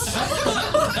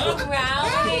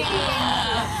 Rowdy.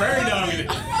 Very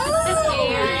dominant.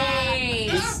 Scary.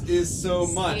 This is so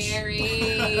much.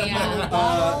 Scary.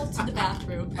 All to the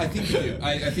bathroom. I think you do.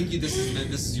 I think you. This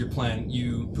is your plan.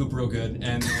 You poop real good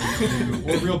and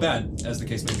or real bad, as the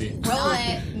case may be.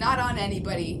 Not on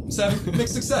anybody. 7,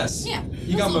 mixed success. Yeah.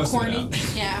 You got a little most corny. of it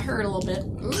out. Yeah, it hurt a little bit.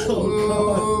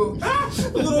 Ooh.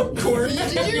 A little corny.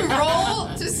 Did you roll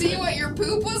to see what your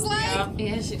poop was like?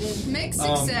 Yeah, she did. Mixed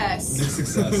success. Mixed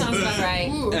success. Sounds about right.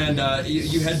 Ooh. And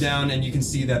you head down, and you can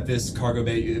see that this cargo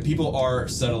bay, people are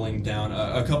settling down.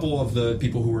 A couple of the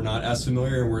people who were not as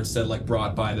familiar and were instead like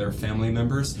brought by their family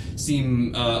members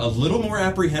seem a little more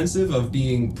apprehensive of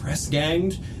being press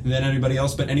ganged than anybody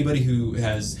else. But anybody who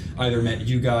has either met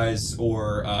you guys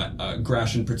or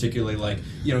Grashin particularly, like,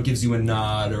 you know, gives you a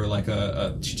nod or like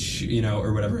a you know,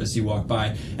 or whatever as you walk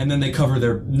by, and then they cover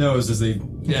their nose as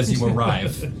you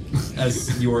arrive,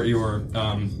 as your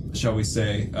shall we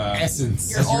say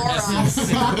Essence. Your aura.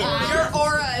 essence. Your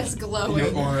aura is glowing.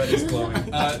 Your aura is glowing.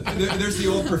 There's the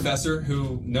old professor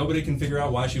who nobody can figure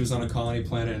out why she was on a colony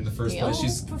planet in the first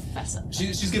place. Professor.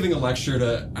 She's giving a lecture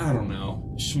to, I don't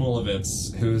know,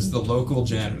 Shmulovitz, who's the local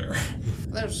janitor.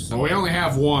 There's, We only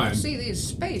have one. see these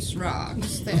space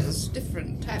rocks. There's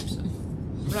different types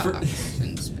of rocks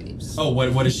in space. Oh,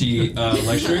 what is she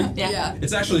lecturing? Yeah.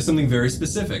 It's actually something very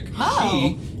specific.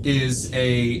 Oh. She is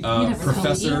a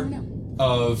professor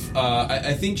of,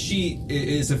 I think she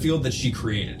is a field that she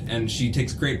created, and she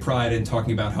takes great pride in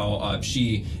talking about how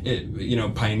she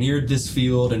pioneered this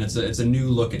field, and it's a new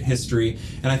look at history,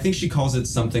 and I think she calls it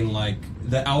something like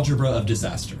the algebra of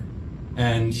disaster.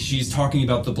 And she's talking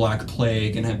about the Black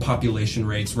Plague and population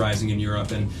rates rising in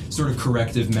Europe and sort of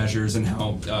corrective measures, and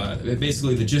how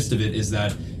basically the gist of it is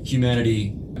that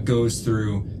humanity goes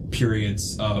through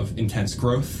periods of intense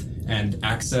growth and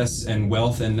access and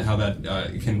wealth, and how that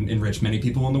can enrich many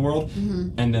people in the world,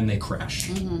 and then they crash.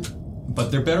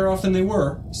 But they're better off than they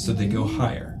were, so they go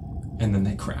higher, and then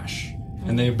they crash.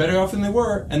 And they're better off than they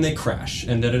were, and they crash,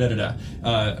 and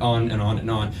on and on and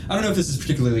on. I don't know if this is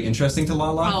particularly interesting to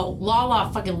Lala. Oh,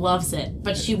 Lala fucking loves it,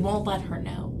 but she won't let her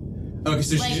know. Okay,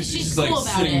 so Like, she's she's just cool like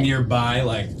about sitting it. nearby,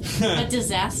 like But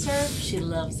disaster, she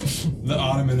loves it. the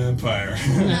Ottoman Empire.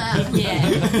 Yeah.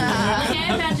 Like,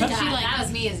 I imagine she God, like. that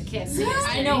was me as a kid.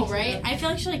 I know, right? I feel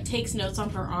like she like takes notes on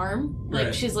her arm. Like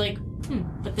Right. she's like,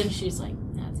 but then she's like,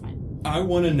 that's fine. I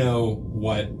want to know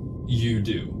what you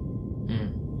do.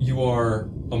 You are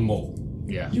a mole.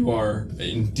 Yeah. You are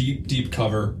in deep, deep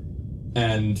cover,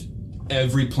 and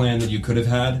every plan that you could have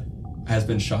had has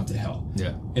been shot to hell.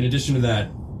 Yeah. In addition to that,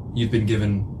 you've been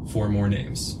given 4 more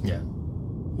names. Yeah.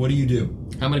 What do you do?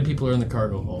 How many people are in the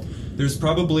cargo hold? There's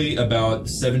probably about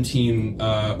 17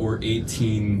 or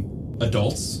 18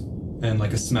 adults, and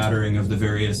like a smattering of the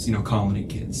various, colony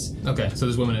kids. Okay, so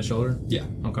there's women and children? Yeah.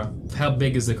 Okay. How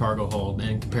big is the cargo hold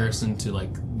in comparison to like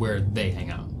where they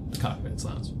hang out? The cockpits,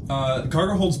 lounge. The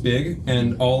cargo hold's big,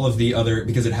 and all of the other,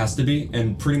 because it has to be,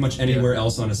 and pretty much anywhere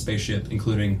else on a spaceship,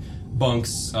 including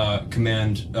bunks,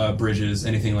 command bridges,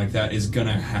 anything like that, is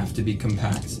gonna have to be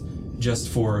compact, just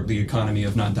for the economy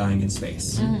of not dying in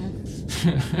space.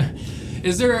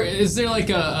 Is there like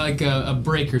a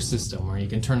breaker system where you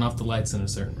can turn off the lights in a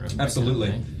certain room?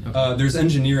 Absolutely. Okay. There's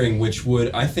engineering, which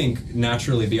would, I think,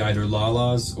 naturally be either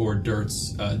Lala's or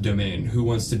Dirt's domain. Who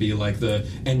wants to be like the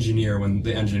engineer when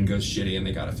the engine goes shitty and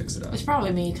they gotta fix it up? It's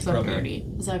probably me because I'm Probably. dirty.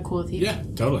 Is that cool with you? Yeah,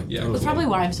 totally. Yeah. Totally. That's probably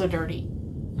why I'm so dirty.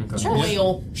 Okay.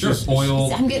 Oil. Sure.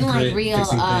 Oil. I'm getting like grit, real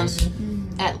fixing things.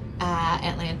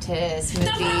 Atlantis movie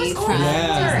was from cool.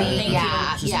 Yeah. Disney. Thank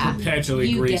yeah, you. yeah. Perpetually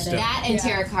You greased get it. up. That and Yeah.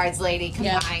 Tarot Cards Lady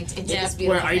combined into this Wait,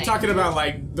 beautiful are you thing. talking about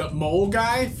like the mole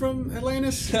guy from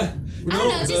Atlantis? I don't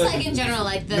know, just like in general,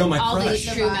 like the No, my all crush.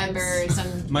 these crew The vibes. members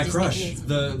and My Disney crush, movies.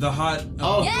 the hot.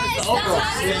 Oh, Yes, the that's overall. what I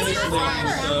was Spanish going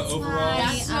lady, for. overall.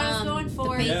 That's what I was going The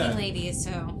for. baking Yeah. lady,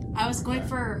 so. I was going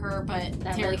for her, but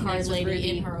That Tarot lady Cards was Lady Ruby.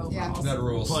 in her overalls. That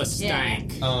rules. Plus Yeah.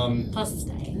 stank. Plus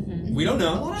stay. We don't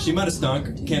know. She might have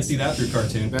stunk. Can't see that through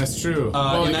cartoon. That's true.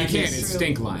 Well, in you that can't. case- It's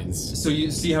stink lines. So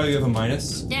you see how you have a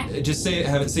minus? Yeah. Just say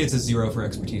it's a 0 for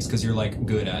expertise because you're like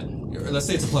good at. Or let's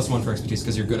say it's a +1 for expertise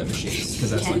because you're good at machines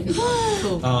because that's like.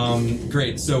 Cool.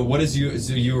 Great. So what is you?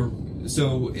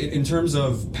 So in terms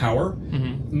of power,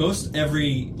 most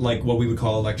every like what we would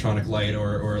call electronic light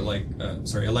or like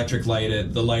electric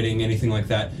light, the lighting, anything like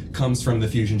that comes from the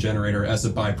fusion generator as a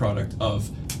byproduct of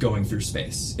going through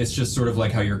space. It's just sort of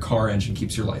like how your car engine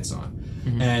keeps your lights on.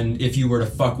 And if you were to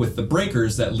fuck with the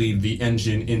breakers that lead the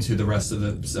engine into the rest of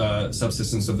the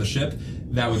subsystems of the ship,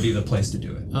 that would be the place to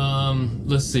do it.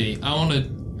 Let's see. I want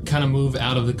to kind of move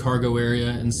out of the cargo area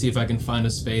and see if I can find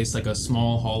a space, like a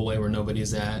small hallway where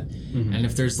nobody's at. And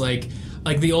if there's like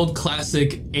the old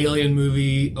classic Alien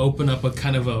movie, open up a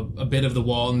kind of a bit of the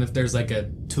wall, and if there's like a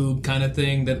tube kind of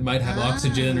thing that might have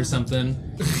oxygen or something.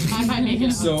 I might make it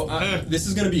up. So this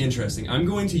is going to be interesting. I'm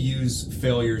going to use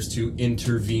failures to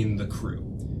intervene the crew.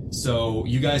 So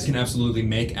you guys can absolutely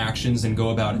make actions and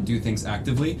go about and do things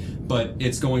actively, but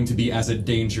it's going to be as a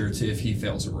danger to if he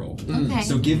fails a roll. Okay.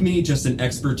 So give me just an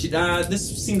expertise.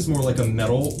 This seems more like a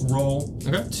metal roll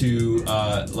Okay. to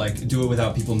like do it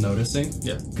without people noticing.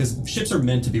 Yeah. Because ships are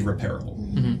meant to be repairable.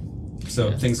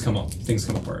 So things come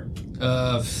apart.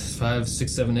 5,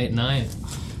 6, 7, 8, 9.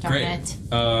 Darn Great. it.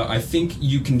 I think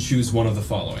you can choose one of the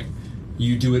following.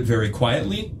 You do it very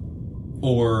quietly,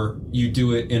 or you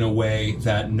do it in a way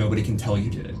that nobody can tell you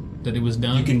did it. That it was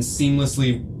done. You can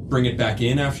seamlessly bring it back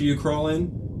in after you crawl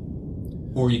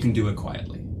in, or you can do it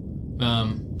quietly.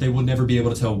 They will never be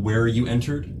able to tell where you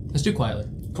entered. Let's do quietly.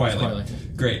 Quietly.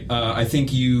 Great. I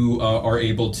think you are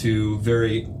able to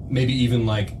maybe even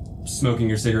like smoking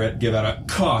your cigarette, give out a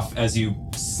cough as you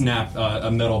snap a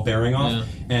metal bearing off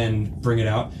and bring it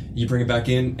out. You bring it back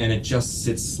in, and it just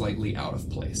sits slightly out of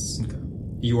place. Okay.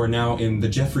 You are now in the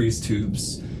Jeffries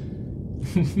tubes.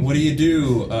 What do you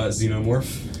do, Xenomorph?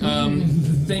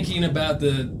 Thinking about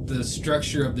the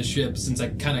structure of the ship, since I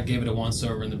kind of gave it a once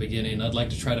over in the beginning, I'd like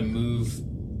to try to move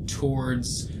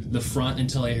towards the front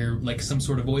until I hear like some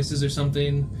sort of voices or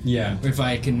something. Yeah, Or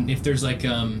if there's like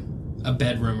a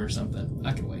bedroom or something,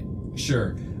 I can wait.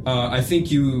 sure. I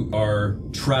think you are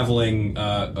traveling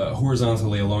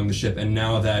horizontally along the ship, and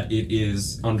now that it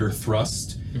is under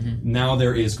thrust, now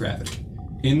there is gravity.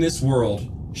 In this world,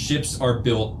 ships are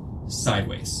built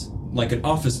sideways, like an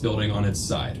office building on its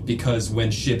side, because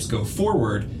when ships go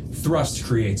forward, thrust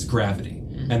creates gravity,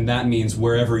 and that means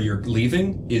wherever you're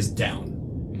leaving is down.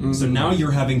 So now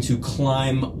you're having to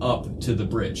climb up to the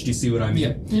bridge. Do you see what I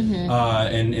mean? Yeah.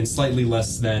 And slightly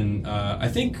less than, I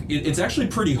think it's actually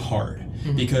pretty hard.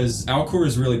 Because Alcor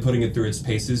is really putting it through its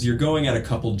paces. You're going at a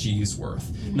couple G's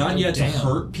worth. Not yet to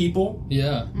hurt people,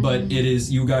 Yeah. but it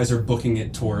is, you guys are booking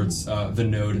it towards the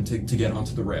node and to get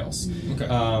onto the rails. Okay.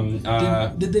 Uh,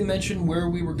 Did they mention where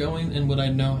we were going, and would I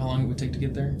know how long it would take to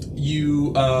get there?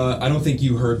 You, I don't think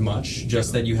you heard much,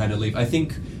 just that you had to leave. I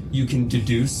think you can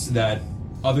deduce that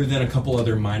other than a couple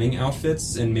other mining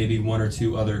outfits and maybe one or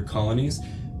two other colonies,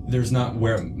 there's not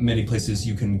many places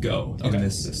you can go in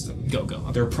this system. Go. Okay.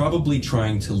 They're probably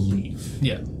trying to leave.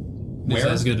 Yeah. Where?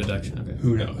 That's a good deduction. Okay.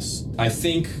 Who knows? I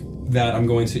think that I'm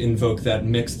going to invoke that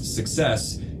mixed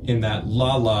success in that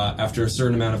Lala, after a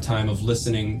certain amount of time of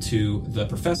listening to the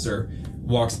professor,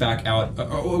 walks back out.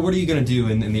 What are you going to do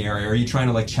in the area? Are you trying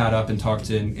to like chat up and talk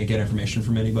to and get information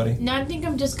from anybody? No, I think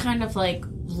I'm just kind of like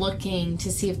looking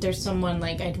to see if there's someone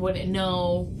like I wouldn't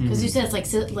know, because you said it's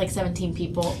like 17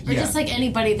 people, or Yeah. just like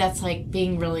anybody that's like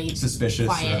being really Suspicious,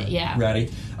 quiet, ratty.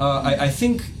 I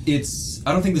think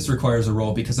I don't think this requires a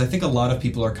roll because I think a lot of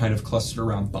people are kind of clustered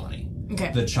around Bonnie,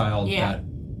 Okay. the child Yeah. that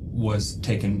was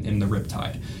taken in the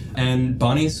Riptide, and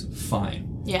Bonnie's fine.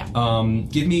 Yeah.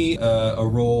 Give me a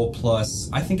roll plus,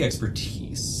 I think,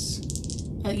 expertise.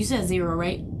 You said 0,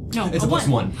 right? No, It's a plus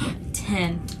 1.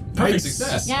 10. Perfect Nice.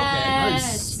 success.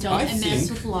 Yes. I Don't mess think-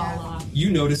 with Lala. You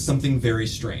noticed something very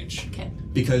strange. Okay.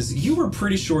 Because you were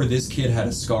pretty sure this kid had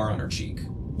a scar on her cheek.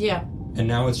 Yeah. And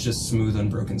now it's just smooth,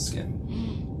 unbroken skin.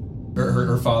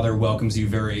 her father welcomes you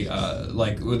very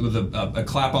like with a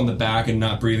clap on the back and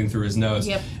not breathing through his nose,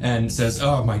 and says,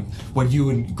 "Oh my, what you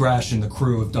and Grash and the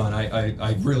crew have done,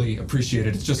 I really appreciate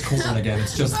it. It's just corn again.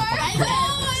 It's just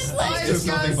it's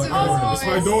nothing but corn. It's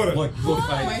my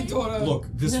daughter. Look,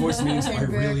 this voice means I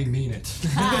really mean it.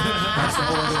 That's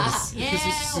all it is. Yeah, This is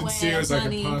as sincere as I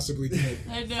could possibly take.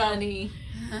 Funny.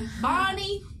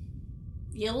 Bonnie,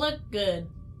 you look good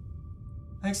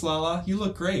Thanks, Lala. You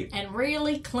look great. and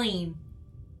really clean.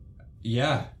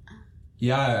 Yeah,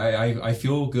 I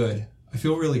feel good. I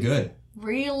feel really good.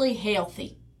 Really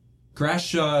healthy.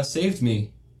 Grash saved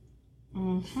me.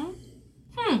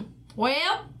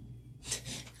 Well,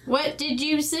 what did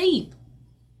you see?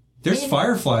 There's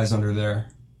fireflies under there.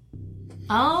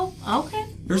 Oh, okay.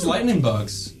 There's lightning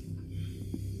bugs.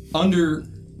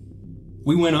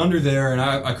 We went under there and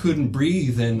I couldn't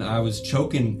breathe and I was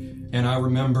choking, and I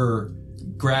remember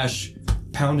Grash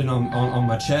pounding on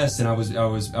my chest, and I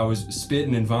was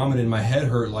spitting and vomiting. My head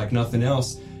hurt like nothing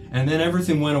else. And then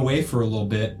everything went away for a little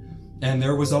bit, and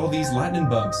there was all these lightning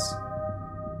bugs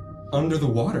under the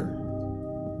water.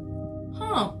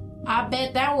 Huh. I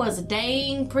bet that was a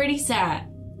dang pretty sight.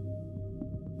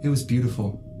 It was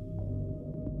beautiful.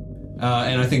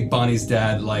 And I think Bonnie's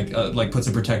dad like puts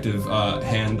a protective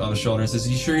hand on the shoulder and says,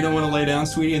 "You sure you don't want to lay down,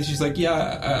 sweetie?" And she's like,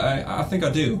 "Yeah, I think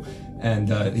I do." And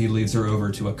he leads her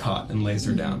over to a cot and lays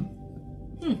her down.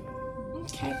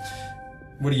 Okay.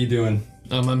 What are you doing?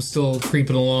 I'm still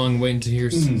creeping along, waiting to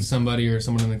hear somebody or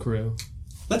someone in the crew.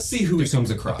 Let's see who he comes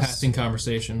across. Passing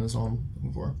conversation is all I'm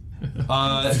looking for.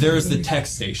 There's the tech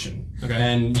station, Okay.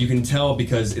 and you can tell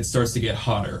because it starts to get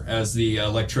hotter as the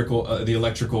electrical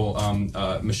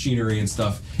machinery and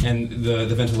stuff, and the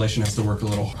ventilation has to work a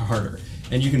little harder.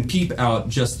 And you can peep out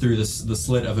just through the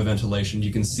slit of a ventilation.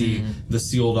 You can see the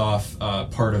sealed off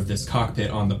part of this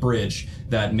cockpit on the bridge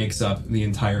that makes up the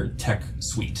entire tech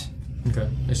suite. Okay.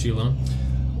 Is she alone?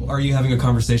 Are you having a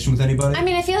conversation with anybody? I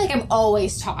mean, I feel like I'm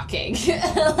always talking.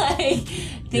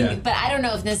 But I don't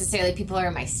know if necessarily people are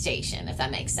in my station, if that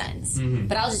makes sense.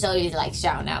 But I'll just always like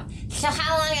shouting out. So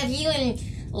how long have you and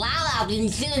Lala been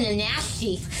doing the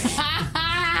nasty?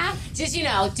 Just, doing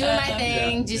my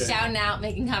thing, shouting out,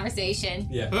 making conversation.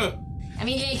 Yeah. I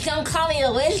mean, they don't call me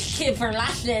a whiz kid for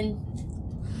nothing.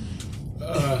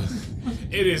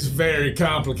 It is very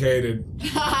complicated.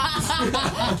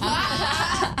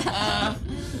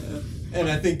 And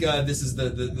I think this is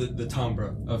the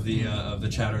timbre of the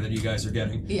chatter that you guys are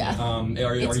getting. Yeah.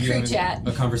 Are It's you crew having chat.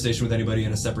 a conversation with anybody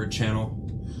in a separate channel?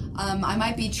 I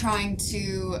might be trying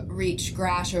to reach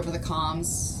Grash over the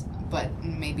comms, but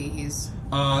maybe he's...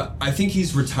 I think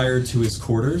he's retired to his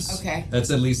quarters. Okay.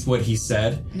 That's at least what he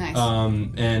said. Nice.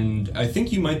 And I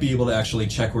think you might be able to actually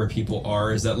check where people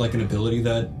are. Is that like an ability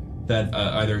that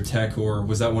either tech or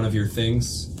was that one of your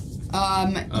things?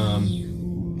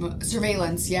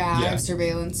 Surveillance, yeah, I have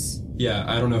surveillance. Yeah,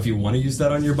 I don't know if you want to use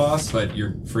that on your boss, but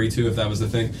you're free to if that was the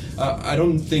thing. I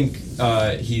don't think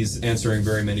he's answering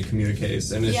very many communiques,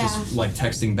 and it's just like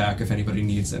texting back if anybody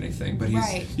needs anything. But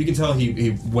you can tell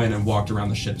he went and walked around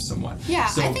the ship somewhat. Yeah,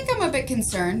 so, I think I'm a bit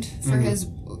concerned for his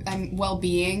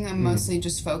well-being. I'm mostly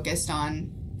just focused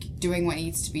on doing what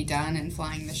needs to be done and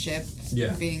flying the ship.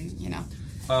 Yeah. Being,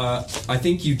 I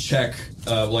think you check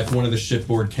like one of the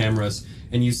shipboard cameras,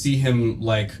 and you see him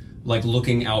like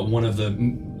looking out one of the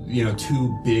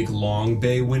two big long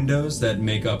bay windows that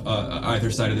make up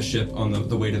either side of the ship on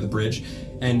the way to the bridge,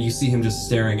 and you see him just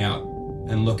staring out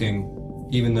and looking,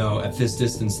 even though at this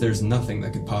distance there's nothing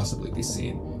that could possibly be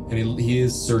seen, and he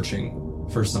is searching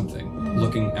for something,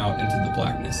 looking out into the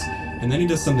blackness. And then he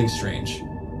does something strange.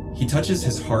 He touches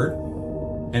his heart,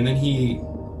 and then he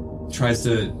tries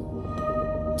to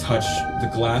touch the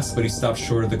glass, but he stops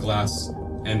short of the glass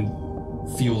and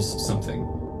feels something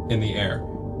in the air.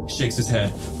 Shakes his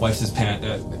head, wipes his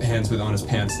hands on his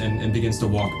pants, and begins to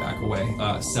walk back away,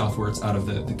 southwards out of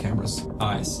the camera's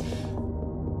eyes.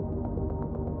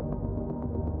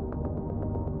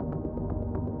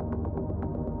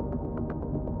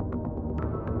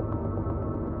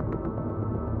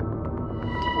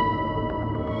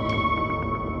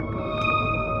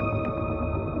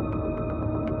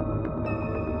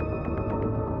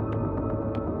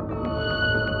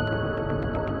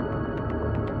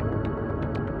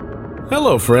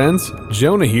 Hello, friends.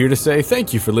 Jonah here to say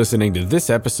thank you for listening to this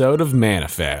episode of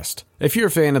Manifest. If you're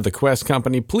a fan of the Quest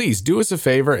Company, please do us a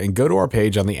favor and go to our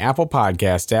page on the Apple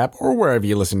Podcast app or wherever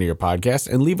you listen to your podcast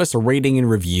and leave us a rating and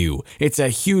review. It's a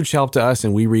huge help to us,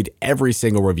 and we read every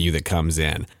single review that comes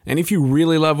in. And if you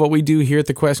really love what we do here at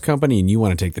the Quest Company and you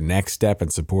want to take the next step in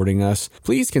supporting us,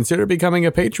 please consider becoming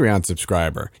a Patreon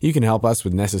subscriber. You can help us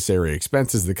with necessary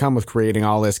expenses that come with creating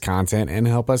all this content and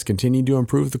help us continue to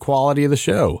improve the quality of the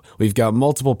show. We've got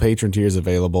multiple patron tiers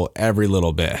available. Every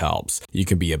little bit helps. You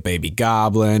can be a baby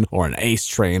goblin or an ace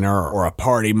trainer or a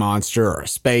party monster or a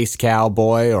space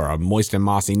cowboy or a moist and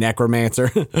mossy necromancer.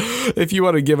 If you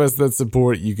want to give us that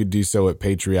support, you could do so at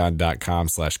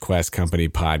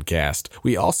patreon.com/questcompanypodcast.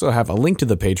 We also have a link to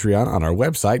the Patreon on our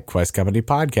website,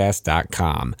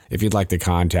 questcompanypodcast.com. If you'd like to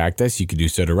contact us, you can do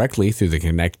so directly through the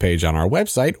Connect page on our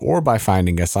website or by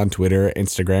finding us on Twitter,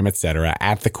 Instagram, etc.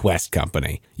 at The Quest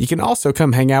Company. You can also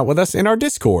come hang out with us in our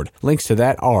Discord. Links to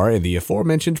that are in the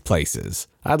aforementioned places.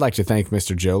 I'd like to thank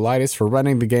Mr. Joe Lightis for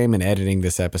running the game and editing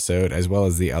this episode, as well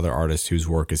as the other artists whose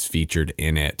work is featured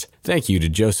in it. Thank you to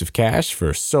Joseph Cash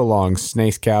for So Long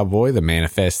Snace Cowboy, the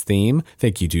Manifest theme.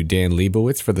 Thank you to Dan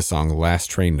Leibowitz for the song Last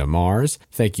Train to Mars.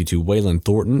 Thank you to Waylon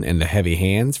Thornton and the Heavy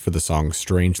Hands for the song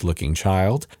Strange Looking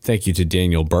Child. Thank you to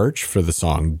Daniel Birch for the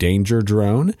song Danger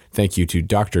Drone. Thank you to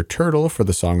Dr. Turtle for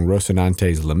the song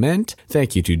Rocinante's Lament.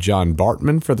 Thank you to John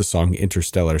Bartman for the song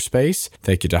Interstellar Space.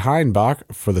 Thank you to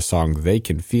Heinbach for the song They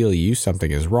Can Feel You, Something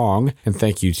Is Wrong. And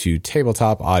thank you to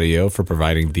Tabletop Audio for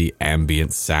providing the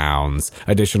ambient sounds.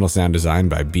 Additional sound design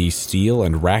by B. Steele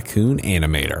and Raccoon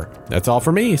Animator. That's all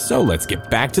for me, so let's get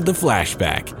back to the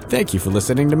flashback. Thank you for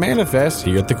listening to Manifest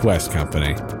here at the Quest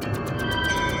Company.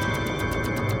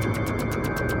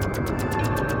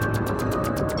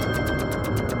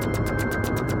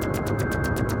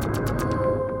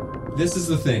 This is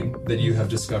the thing that you have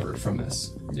discovered from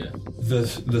this. Yeah.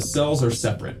 The cells are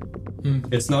separate.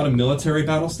 It's not a military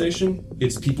battle station.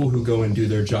 It's people who go and do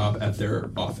their job at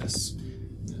their office.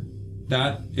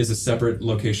 That is a separate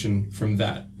location from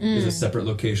that. Is a separate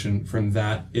location from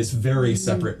that. It's very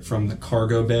separate from the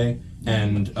cargo bay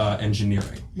and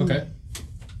engineering. Okay.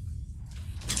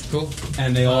 Cool.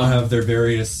 And they all have their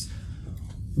various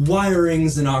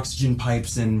wirings and oxygen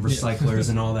pipes and recyclers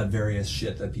and all that various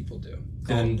shit that people do.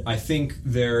 Cool. And I think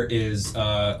there is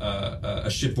a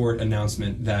shipboard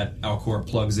announcement that Alcor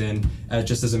plugs in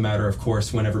just as a matter of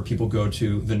course whenever people go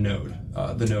to the node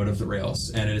of the rails,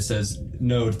 and it says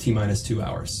node T-minus 2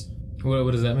 hours.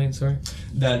 What does that mean, sorry?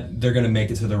 That they're going to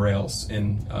make it to the rails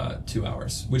in 2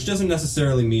 hours, which doesn't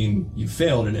necessarily mean you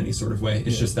failed in any sort of way.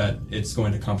 It's just that it's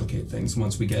going to complicate things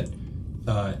once we get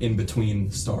in between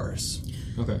stars.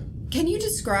 Okay. Can you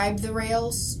describe the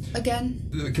rails again?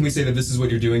 Can we say that this is what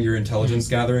you're doing, your intelligence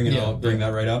gathering, and I'll bring that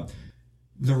right up?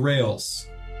 The rails,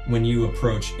 when you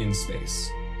approach in space,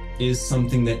 is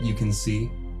something that you can see,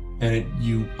 and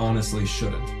you honestly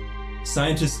shouldn't.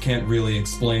 Scientists can't really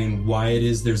explain why it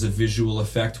is there's a visual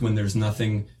effect when there's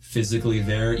nothing physically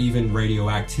there, even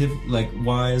radioactive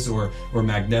wise or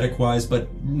magnetic wise, but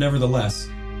nevertheless,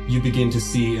 you begin to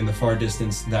see in the far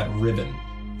distance that ribbon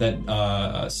that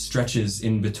stretches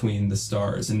in between the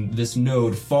stars. And this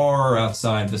node far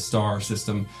outside the star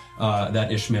system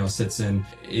that Ishmael sits in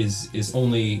is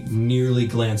only nearly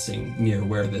glancing near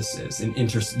where this is, in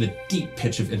the deep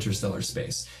pitch of interstellar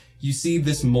space. You see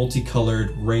this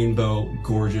multicolored, rainbow,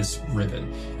 gorgeous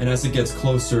ribbon. And as it gets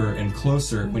closer and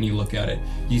closer when you look at it,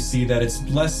 you see that it's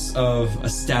less of a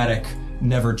static,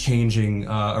 never-changing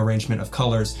arrangement of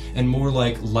colors and more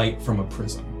like light from a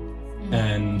prism.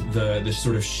 And the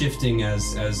sort of shifting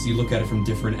as you look at it from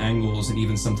different angles, and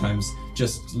even sometimes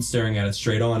just staring at it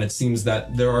straight on, it seems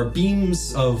that there are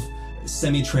beams of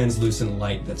semi-translucent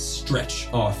light that stretch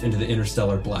off into the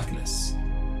interstellar blackness.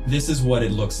 This is what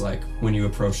it looks like when you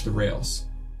approach the rails.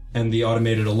 And the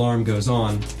automated alarm goes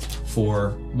on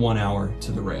for 1 hour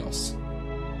to the rails.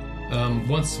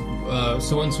 Once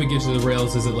we get to the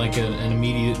rails, is it like an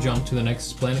immediate jump to the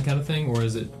next planet kind of thing, or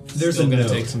is it still going to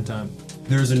take some time?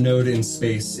 There's a node in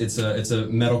space. It's a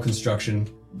metal construction,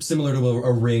 similar to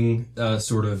a ring,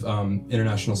 sort of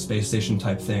International Space Station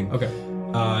type thing. Okay.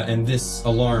 And this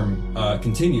alarm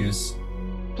continues.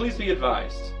 Please be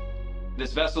advised.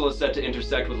 This vessel is set to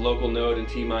intersect with local node in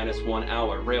T-minus 1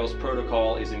 hour. Rails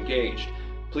protocol is engaged.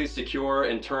 Please secure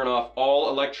and turn off all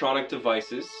electronic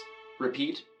devices.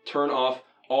 Repeat, turn off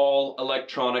all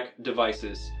electronic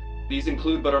devices. These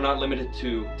include but are not limited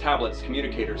to tablets,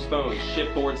 communicators, phones,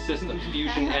 shipboard systems,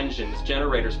 fusion engines,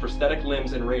 generators, prosthetic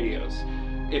limbs, and radios.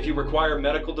 If you require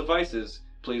medical devices,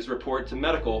 please report to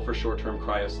medical for short-term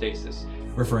cryostasis.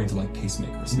 Referring to like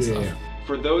pacemakers and stuff.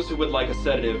 For those who would like a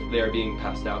sedative, they are being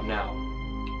passed out now.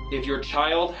 If your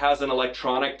child has an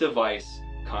electronic device,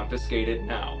 confiscate it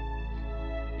now.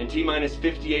 In T-minus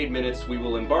 58 minutes, we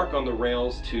will embark on the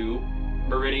rails to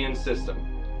Meridian System.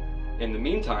 In the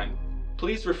meantime,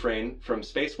 please refrain from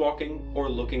spacewalking or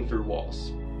looking through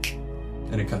walls.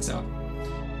 And it cuts out.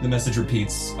 The message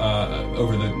repeats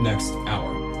over the next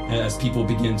hour as people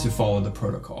begin to follow the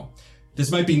protocol.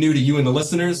 This might be new to you and the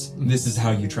listeners. This is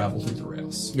how you travel through the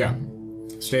rails. Yeah.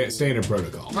 Stay in a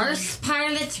protocol. Worst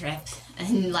part of the trip.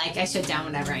 And, like, I shut down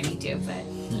whenever I need to, but...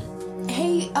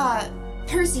 Hey,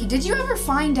 Percy, did you ever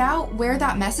find out where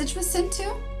that message was sent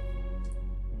to?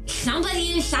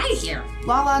 Somebody inside here.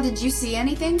 Lala, did you see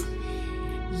anything?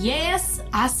 Yes,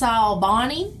 I saw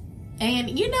Bonnie.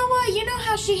 And you know what? You know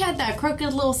how she had that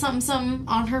crooked little something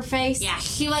on her face? Yeah,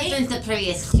 she wasn't the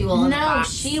prettiest jewel in the No,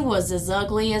 box. she was as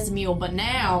ugly as a mule, but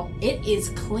now it is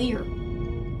clear.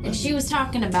 And she was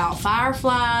talking about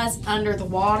fireflies under the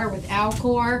water with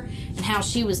Alcor and how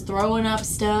she was throwing up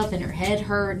stuff and her head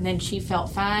hurt and then she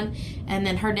felt fine. And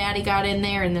then her daddy got in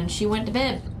there and then she went to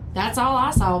bed. That's all I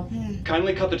saw.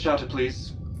 Kindly cut the chatter,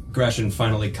 please. Gratian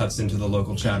finally cuts into the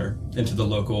local chatter, into the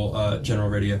local general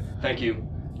radio. Thank you.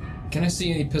 Can I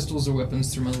see any pistols or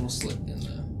weapons through my little slit in the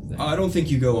thing? I don't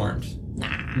think you go armed.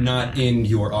 Nah. Not in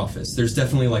your office. There's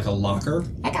definitely like a locker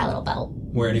I got a little belt.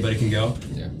 where anybody can go.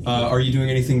 Yeah. Are you doing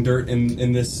anything dirt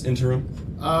in this interim?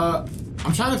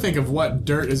 I'm trying to think of what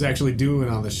Dirt is actually doing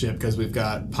on the ship, because we've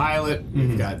got pilot,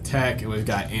 we've got tech, and we've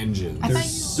got engine.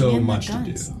 There's so much to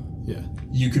do. Yeah.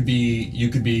 You could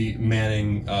be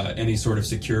manning any sort of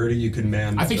security. You could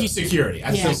man. I think he's security.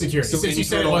 I'd say security. So Since you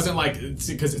said it internal- wasn't like,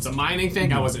 because it's a mining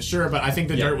thing, I wasn't sure, but I think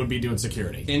the Dirt would be doing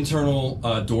security. internal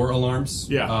door alarms.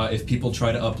 Yeah. If people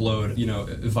try to upload,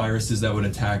 viruses that would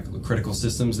attack critical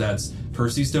systems, that's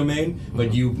Percy's domain.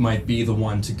 But you might be the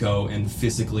one to go and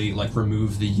physically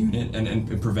remove the unit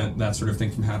and prevent that sort of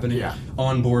thing from happening. Yeah.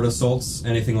 Onboard assaults,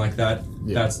 anything like that.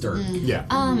 Yeah. That's Dirt. Yeah.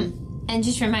 And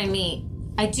just remind me,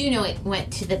 I do know it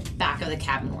went to the back of the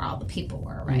cabin where all the people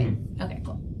were, right? Okay,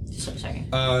 cool. Just double checking.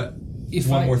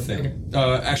 One more thing.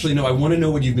 Actually, no. I want to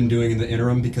know what you've been doing in the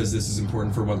interim, because this is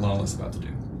important for what Lala's about to do.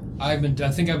 I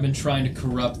think I've been trying to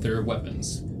corrupt their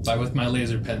weapons with my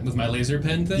laser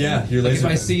pen thing. Yeah, your laser If I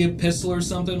pen. see a pistol or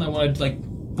something, I want to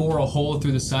bore a hole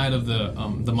through the side of the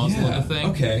muzzle of the thing.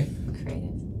 Okay.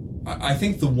 Creative. I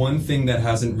think the one thing that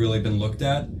hasn't really been looked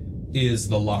at is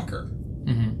the locker.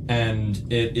 And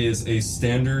it is a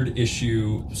standard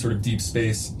issue sort of deep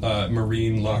space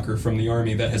marine locker from the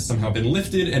Army that has somehow been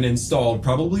lifted and installed,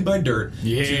 probably by Dirt,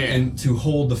 to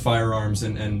hold the firearms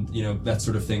and that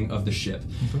sort of thing of the ship.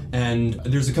 And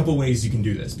there's a couple ways you can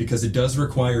do this, because it does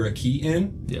require a key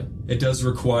in. Yeah. It does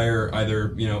require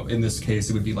either, in this case,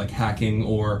 it would be like hacking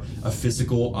or a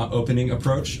physical opening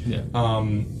approach. Yeah.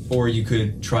 Or you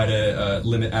could try to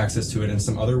limit access to it in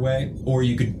some other way. Or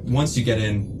you could, once you get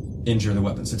in, injure the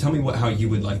weapon. So tell me how you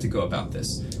would like to go about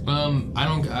this.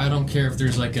 I don't care if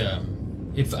there's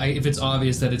if it's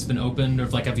obvious that it's been opened, or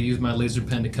if I've used my laser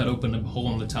pen to cut open a hole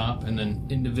on the top and then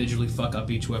individually fuck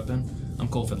up each weapon. I'm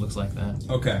cool if it looks like that.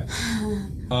 Okay.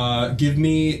 Give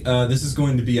me, this is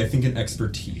going to be, I think, an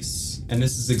expertise. And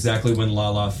this is exactly when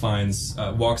Lala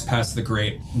walks past the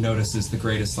grate, notices the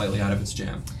grate is slightly out of its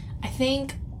jam. I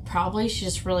think probably she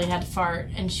just really had to fart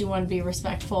and she wanted to be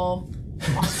respectful.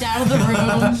 Walked out of the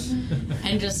room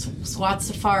and just squats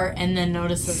to fart and then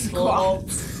notices the little...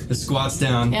 It squats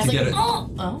down Yeah, to it's get it.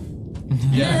 Oh.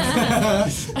 Yeah.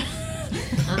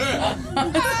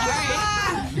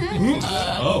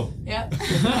 Oh. Yep.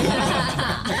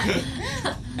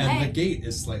 And the grate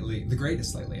is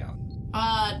slightly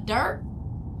out. Dirt,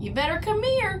 you better come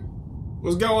here.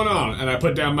 What's going on? And I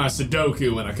put down my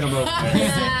Sudoku and I come over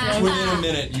there. Within a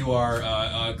minute, you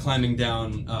are climbing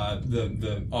down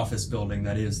the office building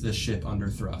that is the ship under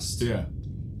thrust. Yeah.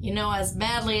 As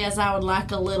badly as I would like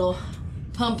a little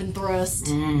pump and thrust,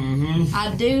 Mm-hmm.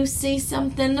 I do see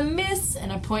something amiss,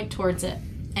 and I point towards it.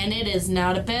 And it is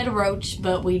not a bed roach,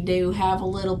 but we do have a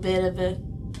little bit of a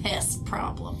pest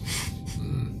problem.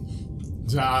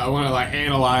 So I want to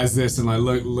analyze this and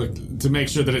look to make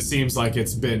sure that it seems like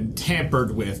it's been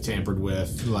tampered with,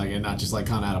 and not just kind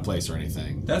of out of place or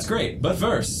anything. That's great. But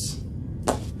first,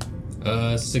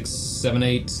 6, 7,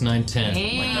 8, 9, 10.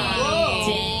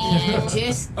 Dang.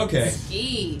 Just okay.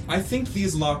 ski. I think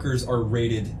these lockers are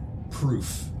rated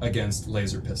proof against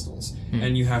laser pistols,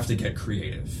 and you have to get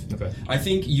creative. Okay. I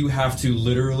think you have to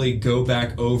literally go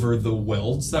back over the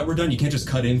welds that were done. You can't just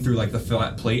cut in through the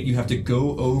flat plate. You have to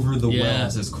go over the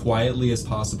welds as quietly as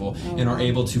possible and are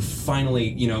able to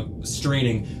finally,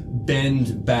 straining,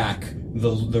 bend back the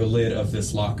lid of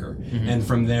this locker. And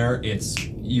from there,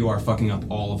 you are fucking up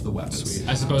all of the weapons.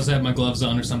 I suppose I have my gloves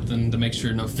on or something to make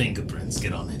sure no fingerprints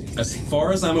get on it. As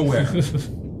far as I'm aware,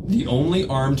 the only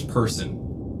armed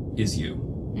person is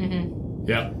you.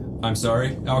 Yep. I'm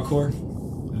sorry, Alcor.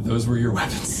 Those were your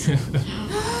weapons.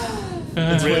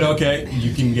 It's really okay.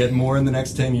 You can get more in the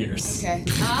next 10 years. Okay.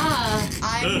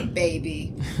 I'm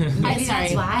baby. I'm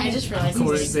sorry. I just realized.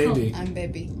 Corey's baby. I'm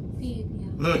baby.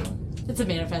 It's a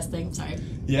manifest thing. Sorry.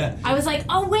 Yeah. I was like,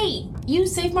 oh wait, you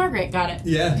saved Margaret. Got it.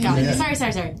 Yeah. Got it. yeah.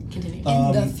 Sorry. Continue.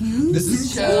 This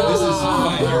is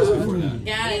 5 years before that.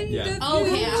 Got it. Yeah.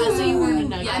 Okay, so you weren't a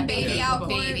nugget. I'm baby Yeah. Alcor,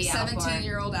 Baby Alcor.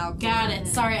 17-year-old Alcor. Got it.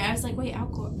 Sorry, I was like, wait,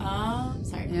 Alcor.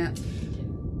 Sorry. Yeah.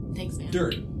 Thanks, man.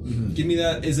 Dirt. Give me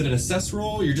that. Is it an assess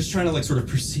roll? You're just trying to like sort of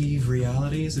perceive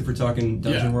realities if we're talking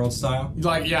Dungeon Yeah. World style?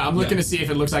 Like, yeah, I'm looking to see if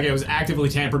it looks like it was actively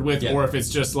tampered with, Yeah. or if it's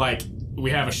just like we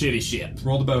have a shitty ship.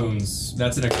 Roll the bones.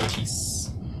 That's an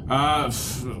expertise. Not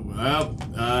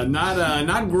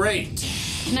great.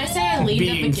 Can I say I leaned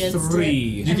Being up against 3. it?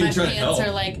 You And can my try to pants help.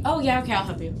 are like, oh yeah, okay, I'll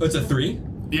help you. Oh, it's a 3?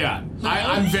 Yeah,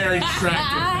 I'm very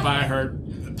distracted by her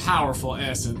powerful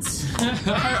essence. Aura's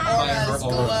Her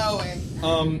aura. glowing.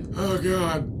 Oh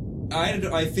god.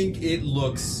 I think it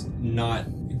looks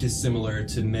not dissimilar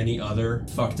to many other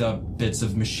fucked up bits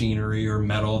of machinery or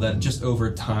metal that just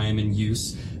over time and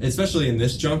use, especially in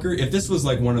this junker, if this was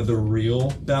like one of the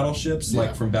real battleships,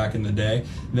 like from back in the day,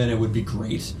 then it would be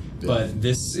great. But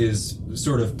this is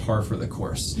sort of par for the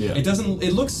course. Yeah.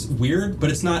 It looks weird, but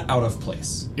it's not out of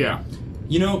place. Yeah.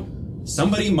 You know,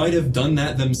 somebody might have done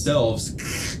that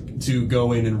themselves to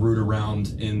go in and root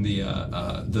around in the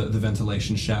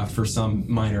ventilation shaft for some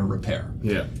minor repair.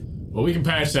 Yeah. Well, we can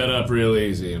patch that up real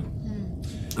easy. I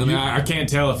mean, I can't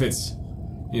tell if it's,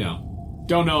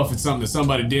 don't know if it's something that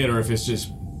somebody did or if it's just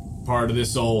part of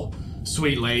this old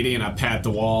sweet lady and I pat the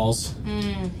walls.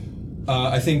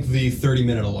 I think the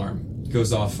 30-minute alarm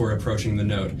goes off for approaching the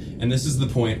node. And this is the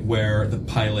point where the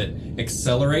pilot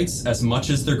accelerates as much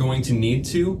as they're going to need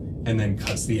to and then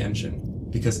cuts the engine.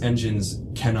 Because engines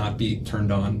cannot be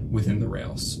turned on within the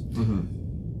rails.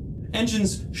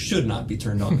 Engines should not be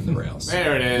turned on in the rails.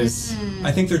 There it is.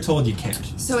 I think they're told you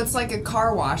can't. So it's like a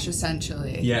car wash,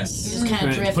 essentially. Yes. Just kind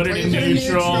of drift. Put it in Put it in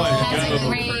neutral neutral. and That's go. a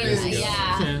great,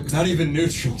 yeah. Not even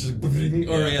neutral, just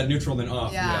neutral then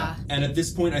off. Yeah. And at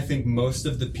this point, I think most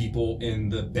of the people in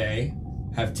the bay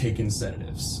have taken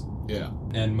sedatives. Yeah.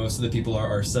 And most of the people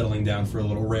are settling down for a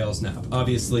little rails nap.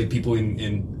 Obviously, people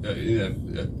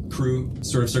in crew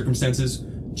sort of circumstances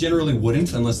generally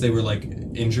wouldn't unless they were like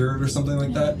injured or something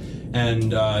like that.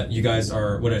 And you guys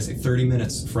are, 30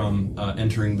 minutes from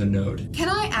entering the node. Can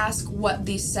I ask what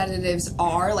these sedatives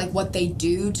are? Like what they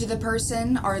do to the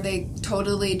person? Are they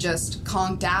totally just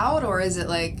conked out, or is it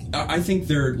like? I think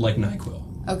they're like NyQuil.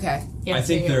 Okay. Yeah, I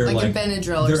think so they're like like a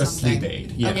Benadryl or they're something. a sleep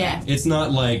aid. Yeah. Okay. It's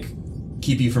not like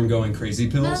keep you from going crazy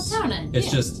pills. Melatonin, It's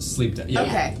yeah. just sleep. Yeah.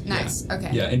 Okay. Nice. Yeah. Okay.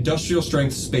 Yeah, industrial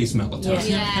strength space melatonin.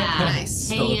 Yeah. Nice.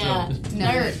 Hey,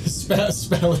 nerd.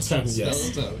 Spellatone,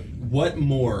 yes. What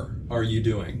more are you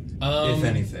doing, if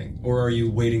anything, or are you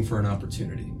waiting for an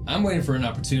opportunity? I'm waiting for an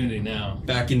opportunity now.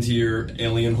 Back into your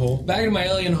alien hole. Back into my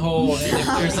alien hole, and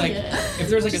if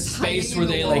there's like a space where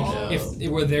they like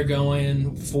where they're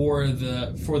going for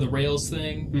the rails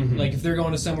thing, like if they're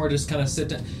going to somewhere, just kind of sit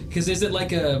down. Because is it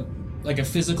like a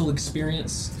physical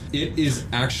experience? It is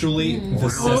actually the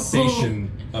cessation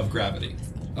of gravity.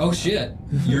 Oh shit!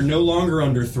 You're no longer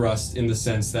under thrust in the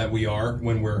sense that we are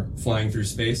when we're flying through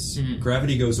space.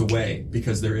 Gravity goes away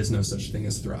because there is no such thing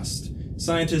as thrust.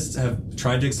 Scientists have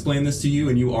tried to explain this to you,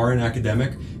 and you are an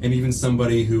academic, and even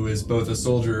somebody who is both a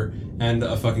soldier and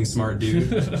a fucking smart dude.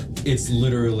 It's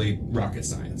literally rocket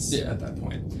science at that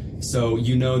point. So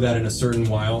you know that in a certain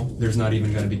while, there's not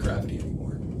even going to be gravity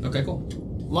anymore. Okay, cool.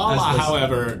 Lala, As-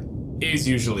 however, is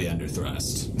usually under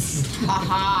thrust.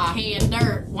 Haha. Hey,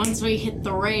 Dirt. Once we hit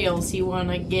the rails, you want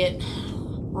to get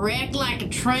wrecked like a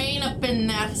train up in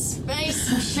that space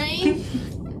machine?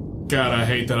 God, I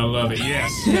hate that I love it.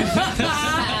 Yes.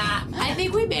 I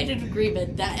think we made an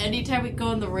agreement that anytime we go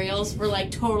on the rails, we're like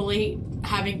totally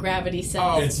having gravity set.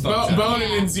 Oh, It's fucked up.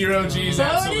 boning in 0 G's,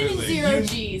 Voted in absolutely. 0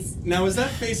 G's. Now, is that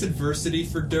face adversity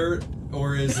for dirt,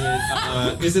 or is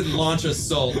it launch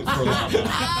assault for lava?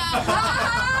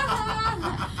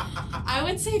 I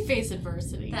would say face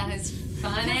adversity. That is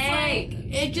funny. Like,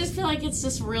 it just feel like it's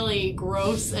just really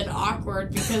gross and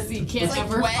awkward because you can't It's like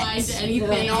ever wet find and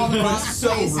anything. all the But rock it's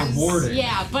so places. rewarding.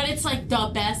 Yeah, but it's like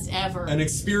the best ever. An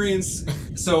experience.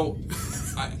 So,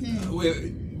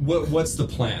 what's the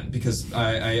plan? Because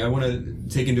I want to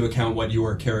take into account what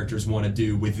your characters want to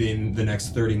do within the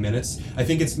next 30 minutes. I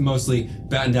think it's mostly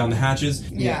batten down the hatches.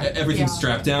 Yeah. Everything's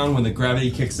strapped down. When the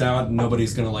gravity kicks out,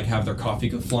 nobody's going to like have their coffee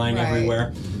go flying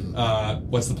everywhere.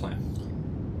 What's the plan?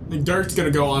 I think Dirk's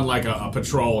gonna go on like a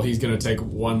patrol. He's gonna take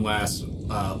one last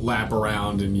lap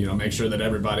around and make sure that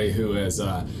everybody who has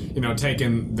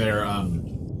taken their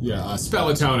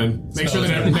spellatonin, make sure that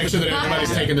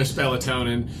everybody's taking their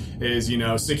spellatonin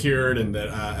is secured, and that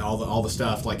all the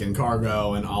stuff like in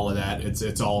cargo and all of that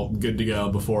it's all good to go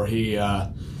before he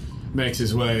makes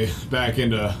his way back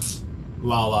into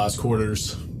Lala's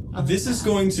quarters. This is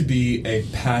going to be a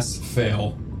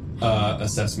pass-fail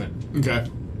assessment. Okay.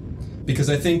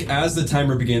 Because I think as the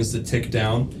timer begins to tick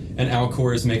down, and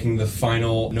Alcor is making the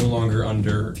final, no longer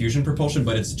under fusion propulsion,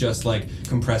 but it's just like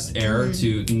compressed air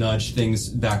to nudge things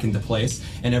back into place,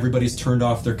 and everybody's turned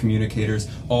off their communicators.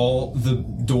 All the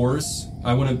doors,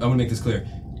 I want to make this clear,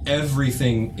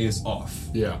 everything is off.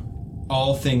 Yeah.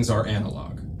 All things are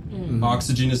analog.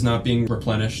 Oxygen is not being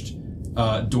replenished.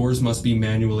 Doors must be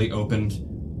manually opened,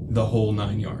 the whole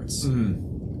 9 yards.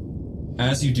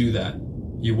 As you do that,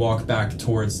 you walk back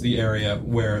towards the area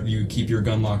where you keep your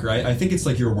gun locker. I think it's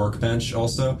like your workbench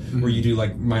also, where you do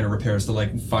like minor repairs to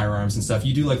like firearms and stuff.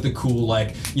 You do like the cool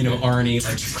like, Arnie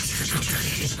like...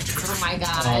 Oh my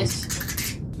gosh.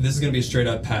 This is going to be a straight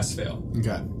up pass-fail.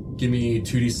 Okay. Give me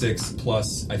 2d6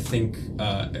 plus, I think,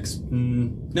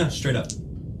 no, straight up.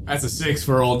 That's a 6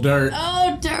 for old Dirt.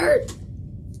 Oh, Dirt!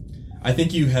 I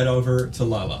think you head over to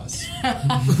Lala's.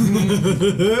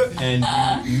 And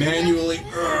you manually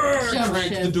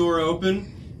crank the door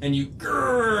open, and you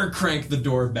crank the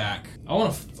door back. I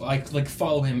want to like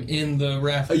follow him in the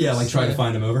raft. Yeah, like try to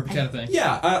find him over. Kind of thing.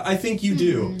 Yeah, I think you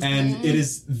do. And it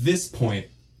is this point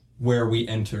where we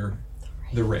enter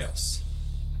the rails.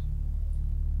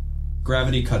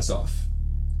 Gravity cuts off.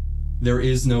 There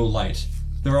is no light.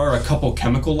 There are a couple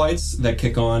chemical lights that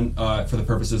kick on for the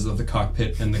purposes of the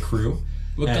cockpit and the crew.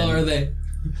 What color are they?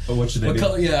 What should they What be?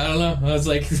 color? Yeah, I don't know. I was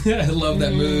like, I love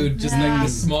that mood. Just like the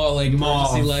small, like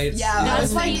emergency lights. Yeah, I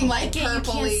was thinking like Like it, you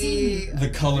can't see. purpley. The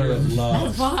color of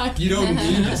love. Fuck. You don't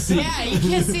need to see. Yeah, you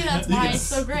can't see. That's why it's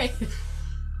so great.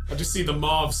 I just see the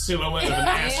mauve silhouette of an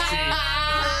ass cheek.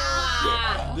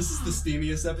 This is the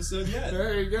steamiest episode yet.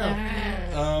 There you go.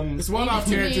 It's Leave one-off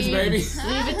it to characters, me. baby.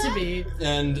 Leave it to me.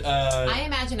 And I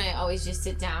imagine I always just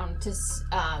sit down to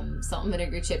salt and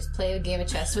vinegar chips, play a game of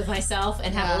chess with myself,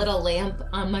 and have a little lamp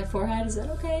on my forehead. Is that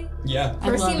okay? yeah,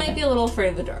 Percy might be a little afraid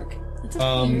of the dark. That's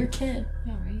okay. You're a kid.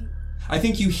 All right. I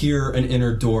think you hear an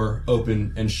inner door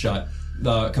open and shut,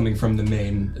 coming from the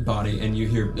main body, and you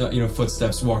hear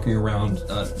footsteps walking around,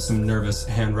 some nervous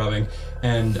hand rubbing,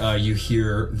 and you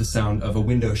hear the sound of a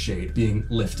window shade being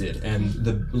lifted, and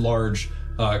the large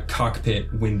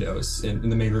cockpit windows in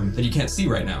the main room that you can't see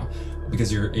right now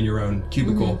because you're in your own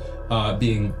cubicle,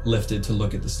 being lifted to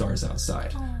look at the stars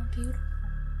outside. Oh, beautiful.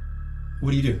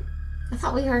 What do you do? I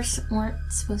thought we weren't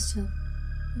supposed to look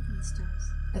at the stars.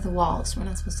 At the walls. We're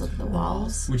not supposed to look at the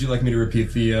walls. Would you like me to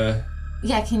repeat the...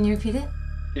 Yeah, can you repeat it?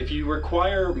 If you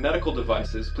require medical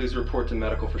devices, please report to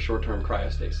medical for short-term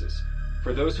cryostasis.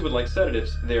 For those who would like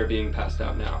sedatives, they are being passed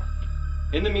out now.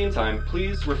 In the meantime,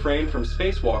 please refrain from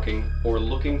spacewalking or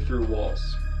looking through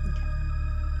walls.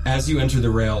 As you enter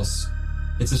the rails,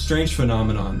 it's a strange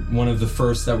phenomenon, one of the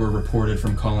first that were reported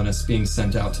from colonists being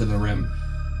sent out to the rim.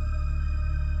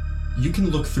 You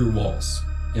can look through walls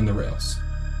in the rails.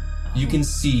 You can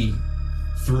see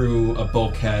through a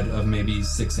bulkhead of maybe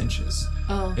 6 inches.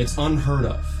 Oh. It's unheard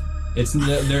of.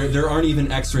 There aren't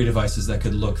even X-ray devices that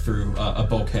could look through a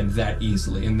bulkhead that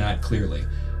easily and that clearly.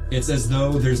 It's as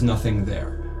though there's nothing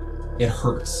there. It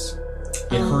hurts.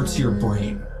 It hurts your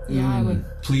brain. Yeah, I would.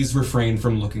 Please refrain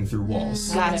from looking through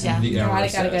walls. Gotcha. The arrow Got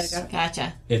it. says.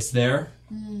 Gotcha. It's there.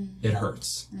 It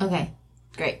hurts. Okay,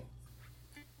 great.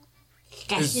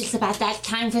 Guess it's about that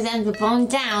time for them to bone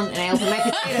down, and I open my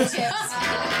potato chips.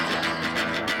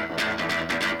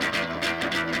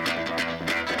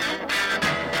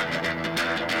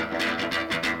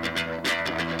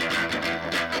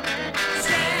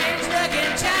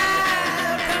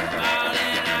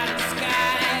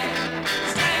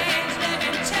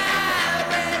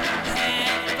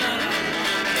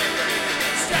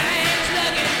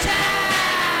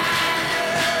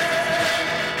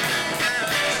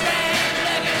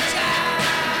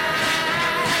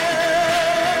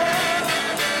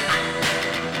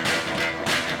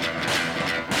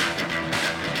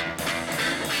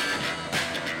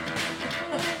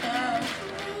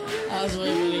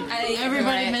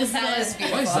 Everybody missed That was it.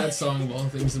 beautiful. Why is that song of all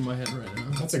things in my head right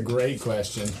now? That's a great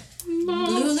question.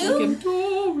 Lulu?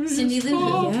 Cindy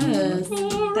Lou. Yes.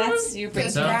 That's your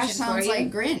Because breakdown Crash for sounds you.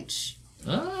 like Grinch.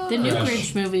 Oh, The new gosh.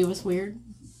 Grinch movie was weird.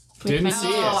 Didn't see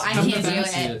Oh, it. I Come can't do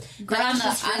back to it. But on the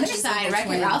Grinch other is side, the Wreck-It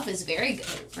twin. Ralph is very good.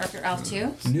 Wreck-It Ralph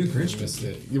too. New Grinch missed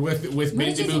it. With What did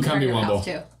Benji you Boo think of Cumby Wreck-It Ralph Wumble.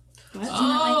 too?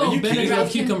 Oh, Are you Benedict kidding?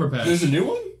 Cucumber Patch. There's a new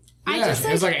one? I Yeah, just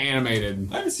it was like like animated.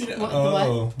 I haven't seen it. What-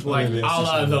 Oh, Like maybe a it's just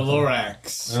la the one.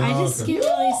 Lorax. Oh, I just okay. get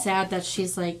really sad that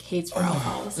she's like hates Ralph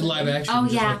all of a The sudden. live action. Oh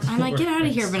just yeah, I'm like, get out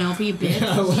of here, Vanellope, you bitch.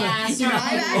 Yeah, so Live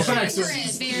action Lorax was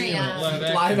it's very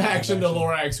live action the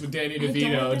Lorax with Danny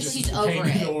DeVito. Just She's over painted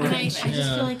it. And I orange. just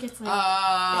Yeah. feel like it's like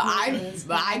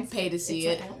I'd pay to see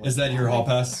it. Is that your hall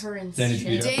pass? Her and Danny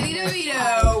shit. DeVito? Danny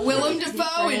DeVito, Willem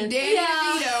Dafoe, and Danny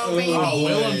DeVito, baby. Oh,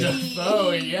 Willem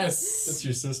Dafoe, yes. That's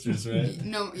your sisters, right?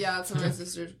 No, yeah, that's what my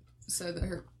sister said that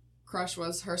her crush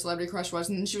was, her celebrity crush was,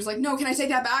 and then she was like, no, can I take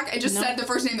that back? I just said the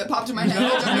first name that popped in my head.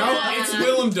 No, it's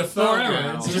Willem Dafoe. Forever.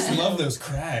 girl. I just love those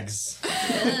crags.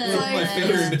 Like, My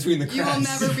finger in between the crags. you will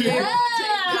never be able to take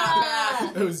that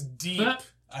back. Those deep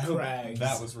I hope crags.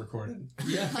 that was recorded.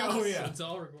 Yeah. Oh, yeah. It's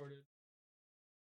all recorded.